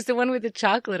 It was the one with the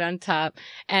chocolate on top.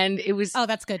 And it was... Oh,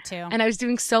 that's good too. And I was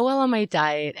doing so well on my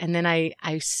diet. And then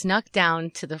I snuck down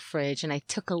to the fridge and I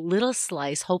took a little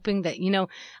slice, hoping that,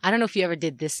 I don't know if you ever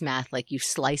did this math, like you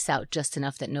slice out just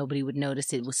enough that nobody would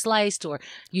notice it was sliced, or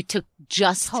you took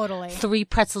just 3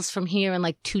 pretzels from here and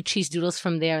like 2 cheese doodles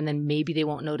from there, and then maybe they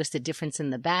won't notice the difference in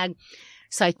the bag.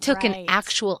 So I took an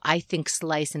actual, I think,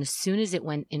 slice, and as soon as it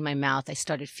went in my mouth, I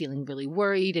started feeling really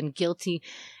worried and guilty.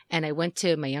 And I went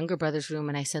to my younger brother's room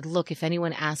and I said, look, if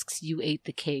anyone asks you ate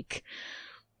the cake,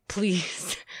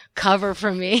 please cover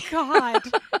for me. God.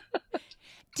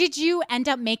 Did you end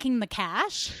up making the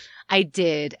cash? I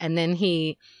did. And then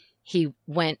he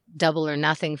went double or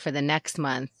nothing for the next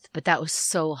month, but that was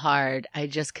so hard. I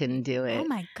just couldn't do it. Oh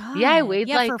my God. Yeah, I weighed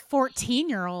like... for a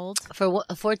 14-year-old. For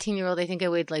a 14-year-old, I think I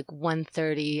weighed like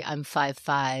 130. I'm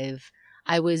 5'5".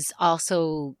 I was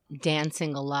also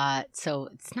dancing a lot. So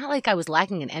it's not like I was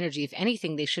lacking in energy. If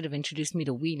anything, they should have introduced me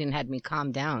to weed and had me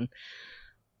calm down.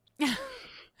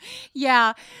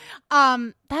 Yeah.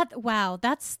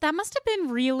 That must have been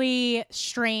really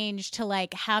strange to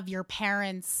like have your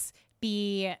parents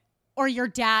be, or your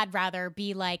dad rather,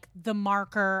 be like the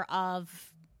marker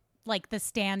of like the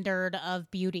standard of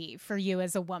beauty for you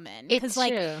as a woman. It's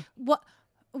like true. what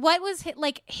was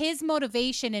his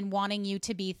motivation in wanting you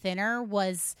to be thinner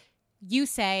was, you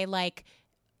say, like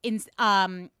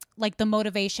like the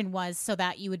motivation was so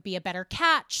that you would be a better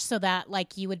catch, so that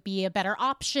like you would be a better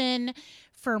option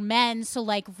for men. So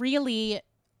like, really,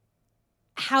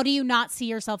 how do you not see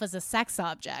yourself as a sex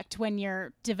object when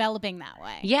you're developing that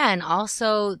way? Yeah. And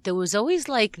also there was always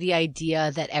like the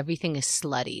idea that everything is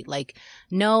slutty. Like,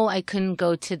 no, I couldn't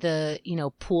go to the,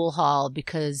 pool hall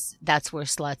because that's where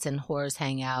sluts and whores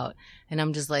hang out. And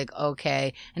I'm just like,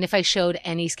 okay. And if I showed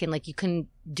any skin, like you couldn't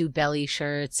do belly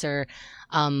shirts, or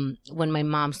when my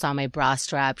mom saw my bra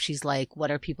strap, she's like,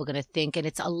 what are people going to think? And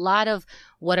it's a lot of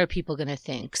what are people going to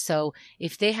think? So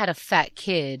if they had a fat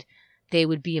kid, they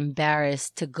would be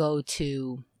embarrassed to go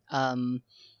to,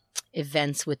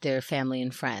 events with their family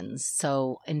and friends.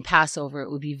 So in Passover, it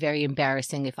would be very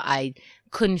embarrassing if I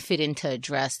couldn't fit into a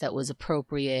dress that was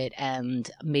appropriate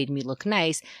and made me look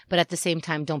nice, but at the same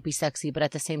time, don't be sexy, but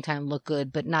at the same time, look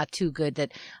good, but not too good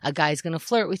that a guy's going to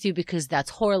flirt with you because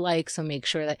that's whore-like. So make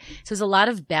sure that, so there's a lot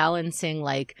of balancing,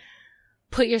 like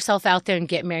put yourself out there and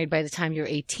get married by the time you're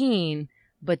 18,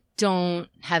 but don't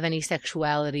have any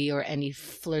sexuality or any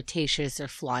flirtatious or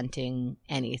flaunting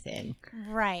anything.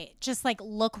 Right. Just like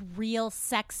look real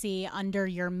sexy under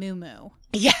your muumuu.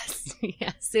 Yes.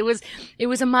 Yes. It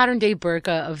was a modern day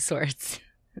burqa of sorts.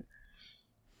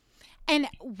 And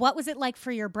what was it like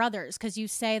for your brothers? Because you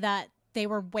say that they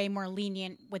were way more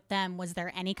lenient with them. Was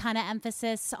there any kind of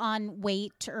emphasis on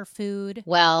weight or food?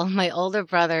 Well, my older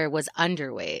brother was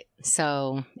underweight.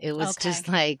 So it was just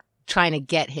like trying to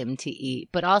get him to eat.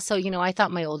 But also, you know, I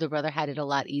thought my older brother had it a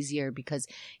lot easier because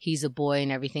he's a boy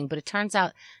and everything. But it turns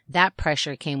out that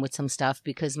pressure came with some stuff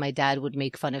because my dad would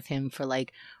make fun of him for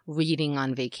like reading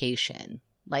on vacation.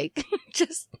 Like,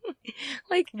 just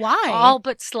like, why? All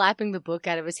but slapping the book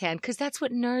out of his hand. Because that's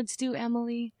what nerds do,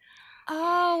 Emily.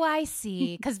 Oh, I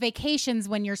see. Because vacation's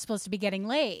when you're supposed to be getting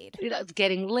laid. You know,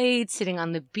 getting laid, sitting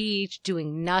on the beach,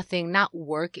 doing nothing, not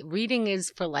work. Reading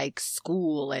is for like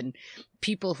school and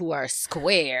people who are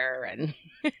square. And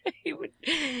he would,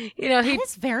 you know, that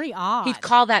is very odd. He'd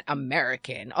call that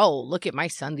American. Oh, look at my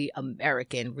son, the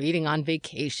American, reading on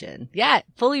vacation. Yeah,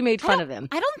 fully made fun of him.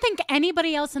 I don't think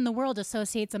anybody else in the world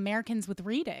associates Americans with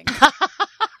reading.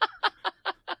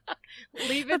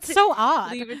 That's so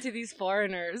odd. Leave it to these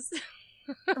foreigners.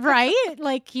 Right?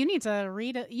 Like you need to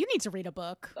read a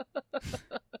book.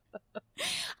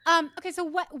 Okay, so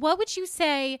what would you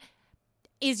say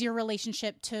is your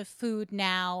relationship to food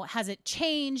now? Has it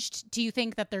changed? Do you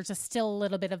think that there's still a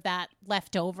little bit of that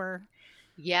left over?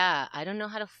 Yeah, I don't know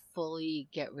how to fully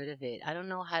get rid of it. I don't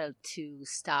know how to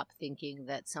stop thinking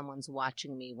that someone's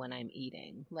watching me when I'm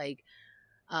eating. Like,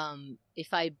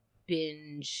 if I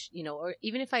binge, you know, or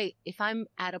even if I'm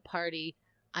at a party,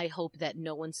 I hope that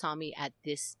no one saw me at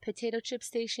this potato chip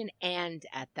station and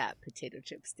at that potato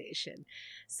chip station.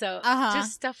 So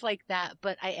just stuff like that.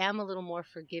 But I am a little more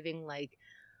forgiving. Like,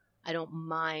 I don't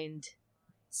mind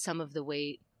some of the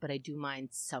weight, but I do mind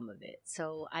some of it.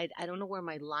 So I don't know where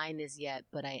my line is yet,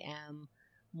 but I am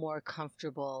more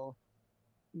comfortable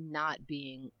not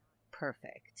being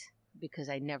perfect because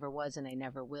I never was and I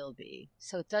never will be.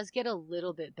 So it does get a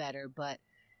little bit better, but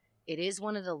it is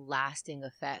one of the lasting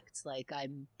effects. Like,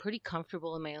 I'm pretty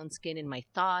comfortable in my own skin and my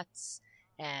thoughts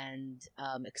and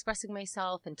expressing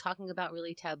myself and talking about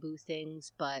really taboo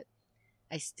things, but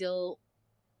I still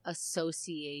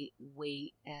associate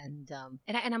weight and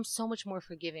I'm so much more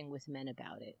forgiving with men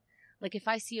about it. Like, if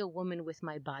I see a woman with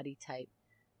my body type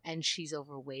and she's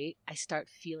overweight, I start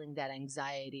feeling that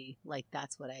anxiety. Like,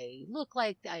 that's what I look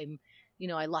like. I'm, you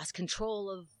know, I lost control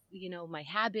of, you know, my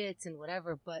habits and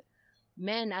whatever. But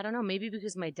men, I don't know, maybe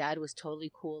because my dad was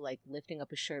totally cool, like lifting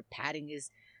up his shirt, patting his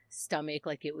stomach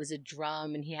like it was a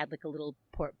drum, and he had like a little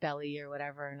pork belly or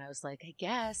whatever. And I was like, I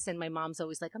guess. And my mom's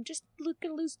always like, I'm just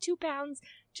gonna lose 2 pounds,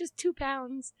 just 2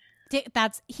 pounds.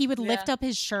 He would lift up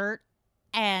his shirt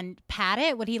and pat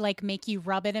it. Would he like make you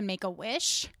rub it and make a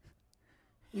wish?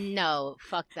 No,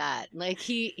 fuck that. Like,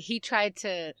 he tried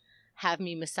to have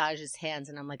me massage his hands,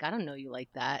 and I'm like, I don't know you like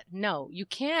that. No, you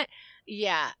can't.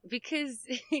 Yeah, because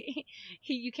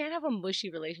you can't have a mushy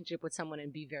relationship with someone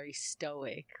and be very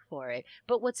stoic for it.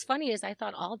 But what's funny is I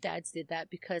thought all dads did that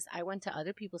because I went to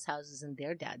other people's houses and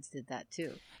their dads did that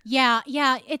too. Yeah,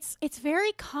 it's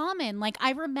very common. Like,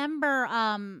 I remember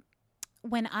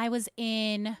when I was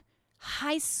in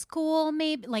high school,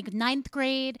 maybe like 9th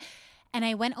grade, and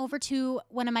I went over to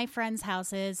one of my friend's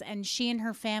houses, and she and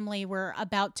her family were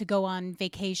about to go on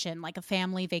vacation, like a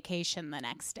family vacation the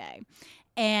next day.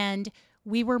 And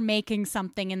we were making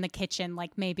something in the kitchen,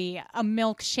 like maybe a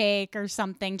milkshake or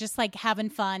something, just like having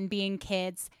fun, being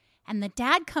kids. And the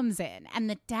dad comes in, and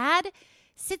the dad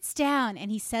sits down,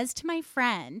 and he says to my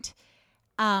friend,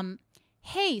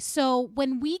 hey, so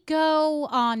when we go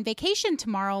on vacation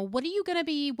tomorrow, what are you going to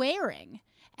be wearing?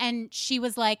 And she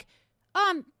was like,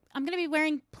 I'm going to be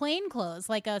wearing plain clothes,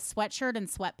 like a sweatshirt and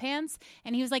sweatpants.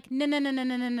 And he was like,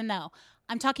 no.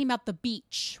 I'm talking about the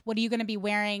beach. What are you going to be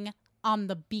wearing on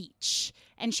the beach?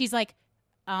 And she's like,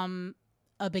 a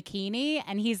bikini.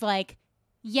 And he's like,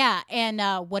 yeah. And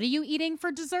what are you eating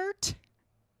for dessert?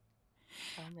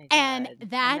 Oh my God.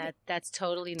 And that's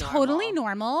totally normal. Totally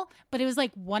normal. But it was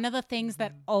like one of the things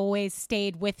that always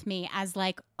stayed with me as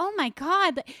like, oh my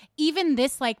God, even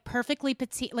this like perfectly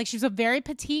petite, like she was a very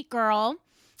petite girl.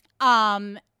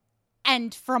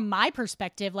 and from my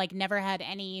perspective, like never had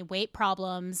any weight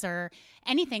problems or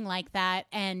anything like that.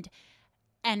 And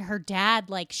her dad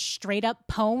like straight up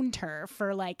pwned her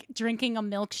for like drinking a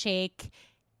milkshake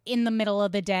in the middle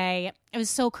of the day. It was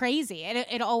so crazy.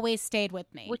 It always stayed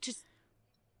with me. Which is,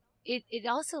 it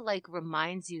also like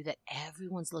reminds you that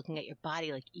everyone's looking at your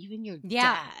body, like even your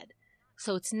dad.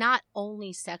 So it's not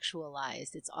only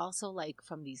sexualized, it's also like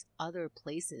from these other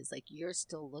places, like you're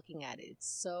still looking at it. It's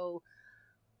so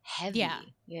heavy,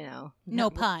 you know. No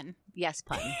pun. Yes,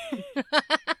 pun.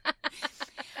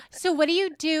 So what do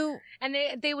you do? And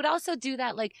they would also do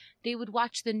that, like they would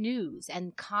watch the news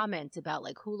and comment about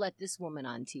like who let this woman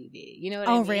on TV. You know what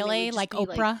I mean? Oh, really? Like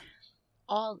Oprah?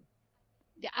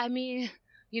 I mean,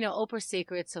 you know, Oprah's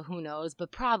sacred, so who knows?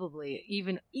 But probably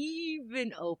even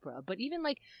Oprah. But even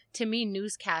like, to me,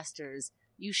 newscasters,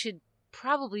 you should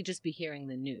probably just be hearing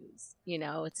the news. You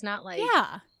know, it's not like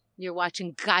you're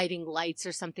watching Guiding Lights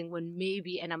or something when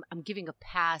maybe, and I'm giving a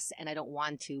pass and I don't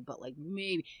want to, but like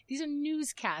maybe these are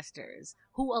newscasters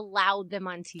who allowed them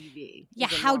on TV. Yeah,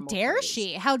 how dare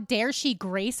she? How dare she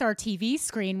grace our TV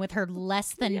screen with her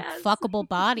less than fuckable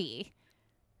body?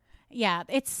 Yeah,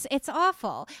 it's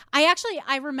awful.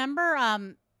 I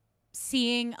remember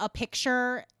seeing a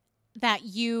picture that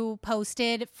you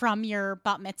posted from your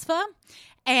bat mitzvah,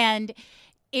 and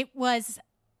it was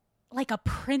like a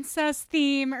princess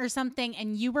theme or something,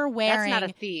 and you were wearing... That's not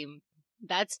a theme.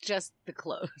 That's just the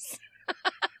clothes.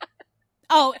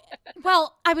 Oh,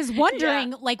 well, I was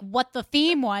wondering like what the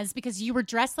theme was, because you were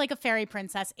dressed like a fairy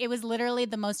princess. It was literally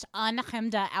the most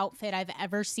un-Chemda outfit I've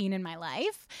ever seen in my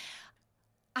life.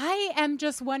 I am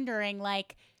just wondering,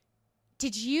 like,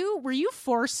 were you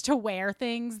forced to wear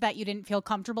things that you didn't feel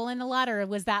comfortable in a lot, or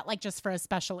was that like just for a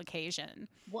special occasion?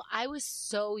 Well, I was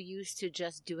so used to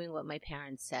just doing what my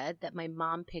parents said that my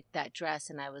mom picked that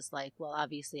dress and I was like, well,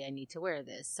 obviously I need to wear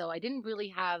this. So I didn't really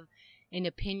have an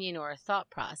opinion or a thought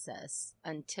process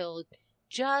until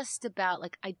just about,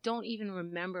 like, I don't even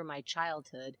remember my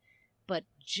childhood, but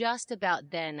just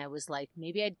about then I was like,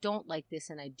 maybe I don't like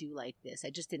this and I do like this. I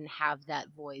just didn't have that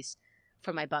voice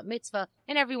for my bat mitzvah,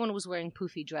 and everyone was wearing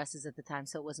poofy dresses at the time,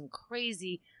 so it wasn't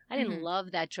crazy. I didn't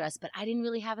love that dress, but I didn't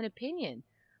really have an opinion.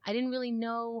 I didn't really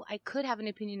know I could have an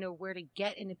opinion or where to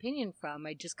get an opinion from.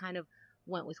 I just kind of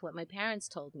went with what my parents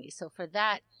told me. So for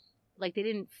that, like, they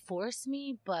didn't force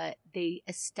me, but they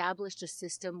established a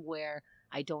system where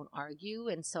I don't argue,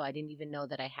 and so I didn't even know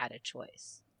that I had a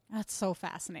choice. That's so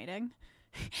fascinating.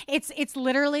 It's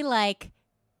literally like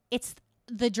it's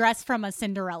the dress from A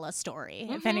Cinderella Story,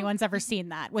 if anyone's ever seen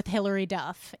that, with Hilary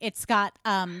Duff. It's got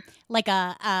like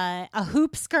a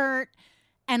hoop skirt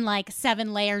and like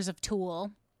 7 layers of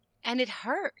tulle. And it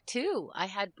hurt too. I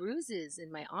had bruises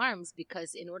in my arms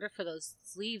because in order for those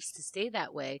sleeves to stay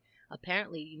that way,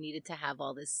 apparently you needed to have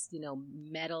all this, you know,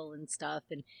 metal and stuff,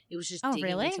 and it was just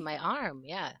digging into my arm.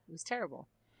 Yeah, it was terrible.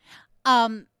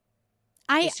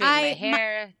 They straightened my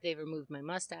hair. They removed my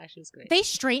mustache. It was great. They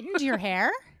straightened your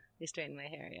hair? They straightened my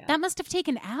hair, yeah. That must have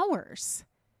taken hours.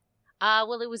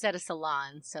 Well, it was at a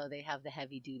salon, so they have the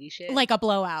heavy duty shit. Like a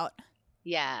blowout.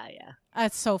 Yeah, yeah.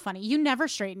 That's so funny. You never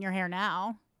straighten your hair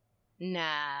now.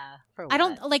 Nah. For what? I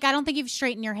don't think you've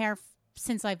straightened your hair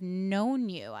since I've known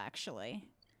you, actually.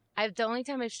 The only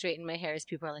time I've straightened my hair is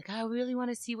people are like, I really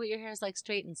want to see what your hair is like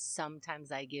straight, and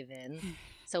sometimes I give in.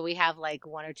 So we have like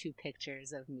 1 or 2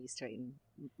 pictures of me straightened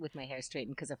with my hair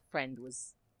straightened because a friend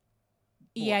was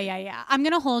bored. Yeah. I'm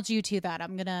going to hold you to that.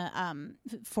 I'm going to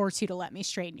force you to let me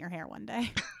straighten your hair one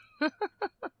day.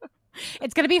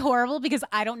 It's going to be horrible because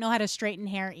I don't know how to straighten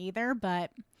hair either,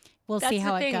 but we'll see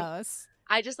how it goes.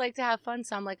 I just like to have fun,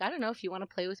 so I'm like, I don't know, if you want to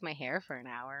play with my hair for an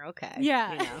hour, okay.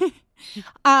 Yeah. You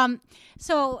know?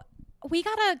 So I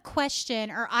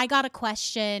got a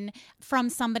question from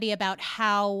somebody about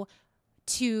how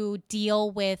to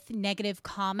deal with negative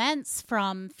comments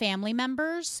from family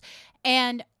members.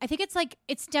 And I think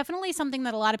it's definitely something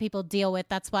that a lot of people deal with.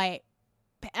 That's why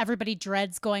everybody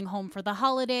dreads going home for the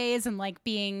holidays and like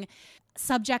being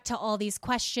subject to all these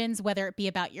questions, whether it be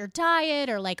about your diet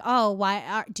or like, oh,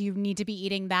 why do you need to be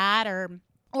eating that?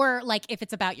 Or like if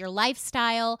it's about your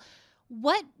lifestyle.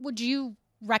 What would you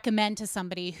recommend to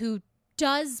somebody who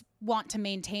does want to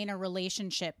maintain a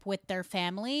relationship with their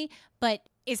family, but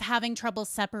is having trouble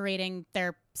separating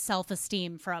their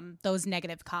self-esteem from those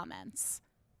negative comments?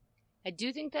 I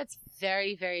do think that's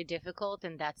very, very difficult,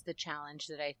 and that's the challenge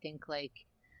that I think, like,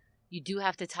 you do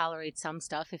have to tolerate some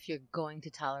stuff if you're going to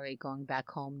tolerate going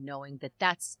back home, knowing that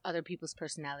that's other people's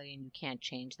personality and you can't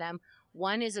change them.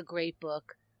 One is a great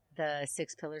book, The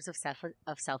 6 Pillars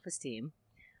of Self-Esteem.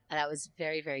 That was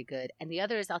very, very good. And the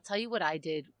other is, I'll tell you what I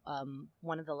did.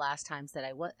 One of the last times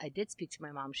that I did speak to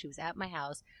my mom, she was at my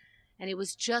house, and it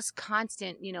was just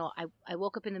constant. I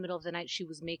woke up in the middle of the night. She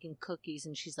was making cookies,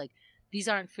 and she's like, "These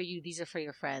aren't for you. These are for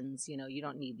your friends. You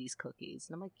don't need these cookies."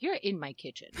 And I'm like, "You're in my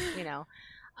kitchen, And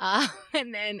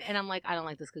I'm like, "I don't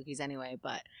like those cookies anyway."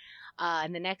 But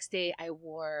and the next day I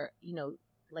wore,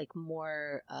 like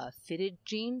more fitted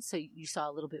jeans, so you saw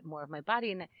a little bit more of my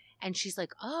body, and she's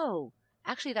like, "Oh,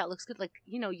 actually that looks good. Like,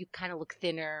 you kind of look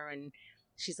thinner." And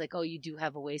she's like, "Oh, you do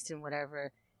have a waist and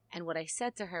whatever." And what I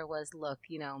said to her was, "Look,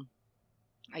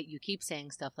 you keep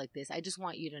saying stuff like this. I just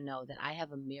want you to know that I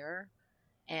have a mirror,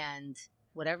 and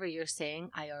whatever you're saying,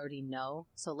 I already know.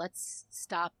 So let's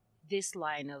stop this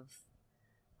line of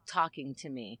talking to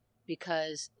me,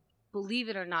 because believe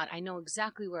it or not, I know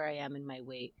exactly where I am in my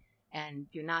weight, and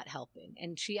you're not helping."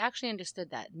 And she actually understood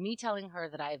that. Me telling her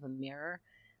that I have a mirror,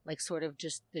 like sort of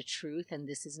just the truth, and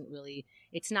this isn't really,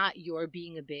 it's not you're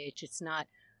being a bitch, it's not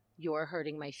you're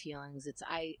hurting my feelings, it's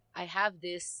I have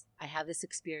this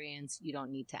experience, you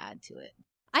don't need to add to it.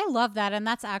 I love that. And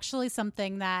that's actually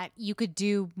something that you could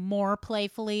do more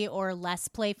playfully or less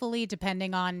playfully,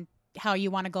 depending on how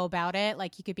you want to go about it.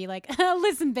 Like, you could be like,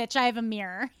 "Listen, bitch, I have a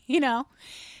mirror,"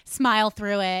 smile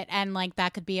through it. And like,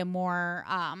 that could be a more,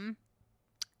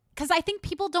 because I think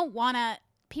people don't want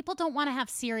to have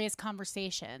serious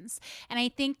conversations. And I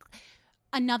think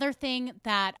another thing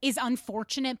that is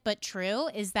unfortunate but true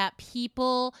is that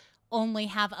people only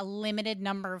have a limited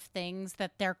number of things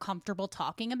that they're comfortable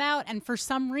talking about. And for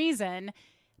some reason,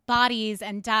 bodies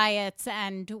and diets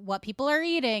and what people are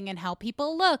eating and how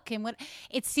people look and what,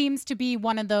 it seems to be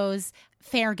one of those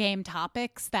fair game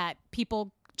topics that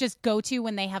people just go to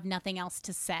when they have nothing else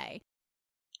to say.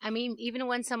 I mean, even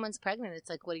when someone's pregnant, it's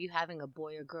like, "What are you having, a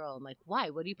boy or girl?" I'm like, "Why?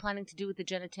 What are you planning to do with the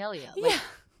genitalia?" Like, Yeah.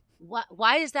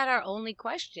 Why is that our only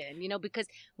question? Because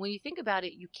when you think about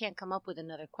it, you can't come up with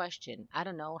another question. I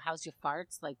don't know. How's your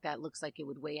farts? Like, that looks like it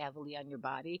would weigh heavily on your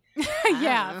body.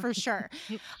 Yeah, for sure.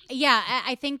 Yeah,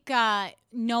 I think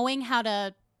knowing how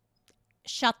to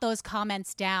shut those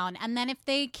comments down, and then if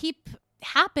they keep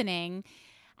happening,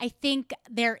 I think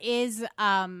there is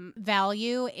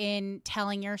value in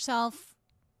telling yourself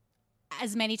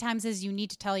as many times as you need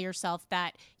to tell yourself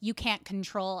that you can't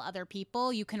control other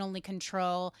people. You can only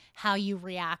control how you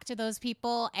react to those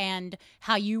people and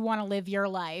how you want to live your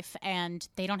life, and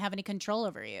they don't have any control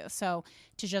over you. So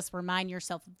to just remind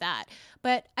yourself of that.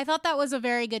 But I thought that was a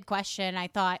very good question. I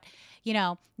thought,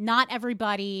 not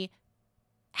everybody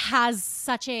has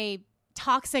such a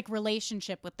toxic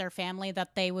relationship with their family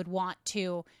that they would want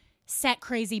to set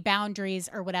crazy boundaries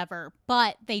or whatever,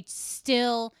 but they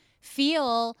still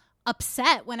feel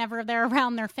upset whenever they're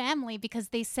around their family because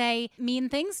they say mean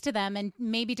things to them and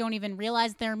maybe don't even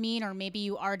realize they're mean, or maybe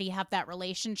you already have that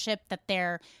relationship that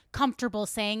they're comfortable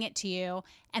saying it to you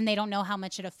and they don't know how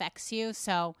much it affects you.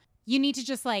 So you need to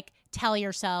just like tell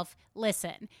yourself,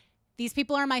 "Listen, these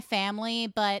people are my family,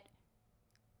 but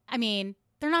I mean,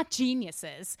 they're not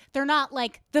geniuses. They're not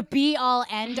like the be all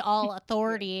end all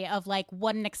authority of like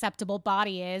what an acceptable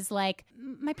body is. Like,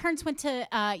 my parents went to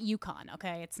UConn,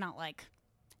 okay? It's not like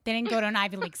they didn't go to an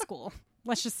Ivy League school.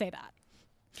 Let's just say that."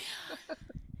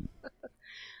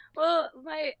 Well,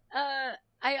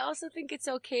 I also think it's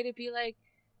okay to be like,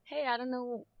 "Hey, I don't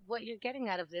know what you're getting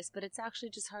out of this, but it's actually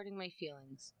just hurting my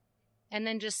feelings." And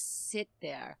then just sit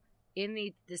there in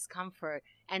the discomfort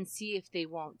and see if they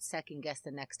won't second guess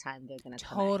the next time they're going to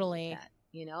come Totally. at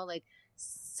you with that. Like,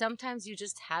 sometimes you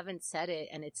just haven't said it,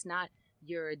 and it's not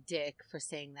you're a dick for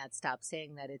saying that. Stop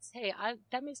saying that. It's, "Hey,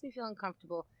 that makes me feel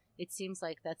uncomfortable. It seems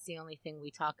like that's the only thing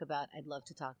we talk about. I'd love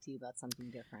to talk to you about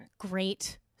something different."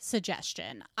 Great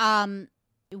suggestion.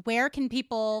 Where can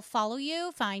people follow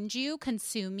you, find you,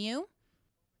 consume you?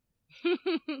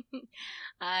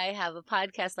 I have a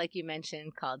podcast, like you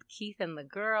mentioned, called Keith and the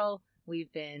Girl.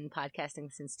 We've been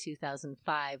podcasting since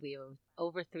 2005. We have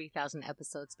over 3,000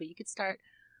 episodes, but you could start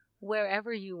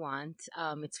wherever you want.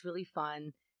 It's really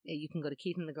fun. You can go to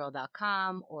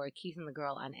keithandthegirl.com or Keith and the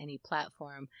Girl on any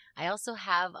platform. I also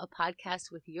have a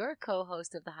podcast with your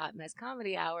co-host of the Hot Mess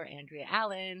Comedy Hour, Andrea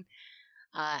Allen,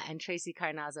 and Tracy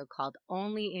Carnazzo, called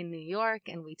Only in New York.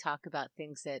 And we talk about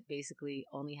things that basically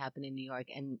only happen in New York.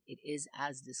 And it is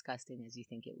as disgusting as you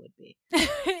think it would be.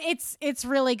 It's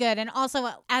really good. And also,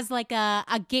 as like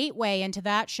a gateway into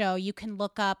that show, you can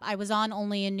look up, I was on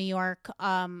Only in New York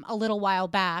a little while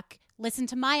back. Listen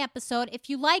to my episode. If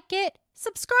you like it,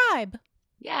 subscribe.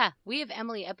 Yeah, we have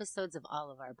Emily episodes of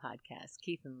all of our podcasts.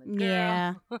 Keith and the Girl.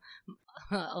 Yeah.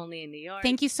 Only in New York.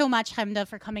 Thank you so much, Chemda,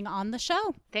 for coming on the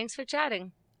show. Thanks for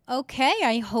chatting. Okay,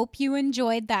 I hope you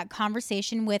enjoyed that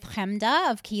conversation with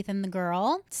Chemda of Keith and the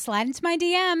Girl. Slide into my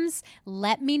DMs.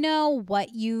 Let me know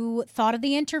what you thought of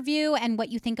the interview and what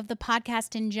you think of the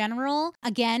podcast in general.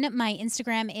 Again, my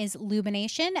Instagram is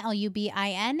Lubination,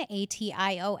 Lubination.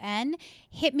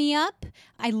 Hit me up.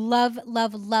 I love,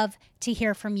 love, love to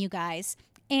hear from you guys.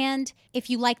 And if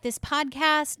you like this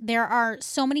podcast, there are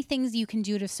so many things you can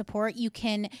do to support. You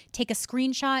can take a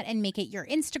screenshot and make it your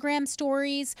Instagram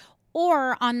stories.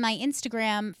 Or on my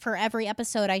Instagram, for every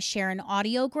episode, I share an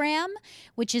audiogram,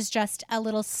 which is just a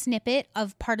little snippet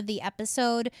of part of the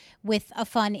episode with a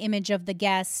fun image of the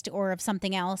guest or of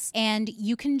something else. And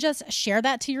you can just share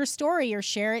that to your story or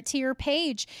share it to your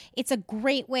page. It's a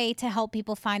great way to help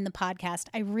people find the podcast.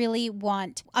 I really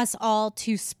want us all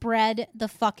to spread the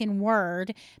fucking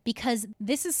word, because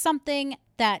this is something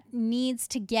that needs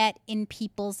to get in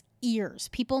people's ears.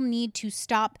 People need to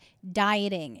stop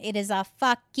dieting. It is a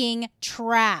fucking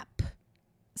trap.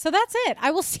 So that's it. I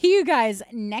will see you guys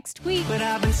next week. But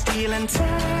I've been stealing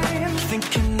time,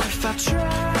 thinking if I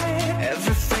try,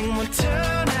 everything will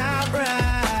turn out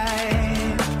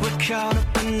right. We're caught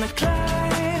up in the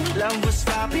climb, love was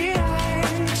far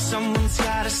behind. Someone's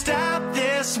gotta stop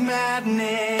this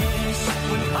madness.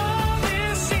 When all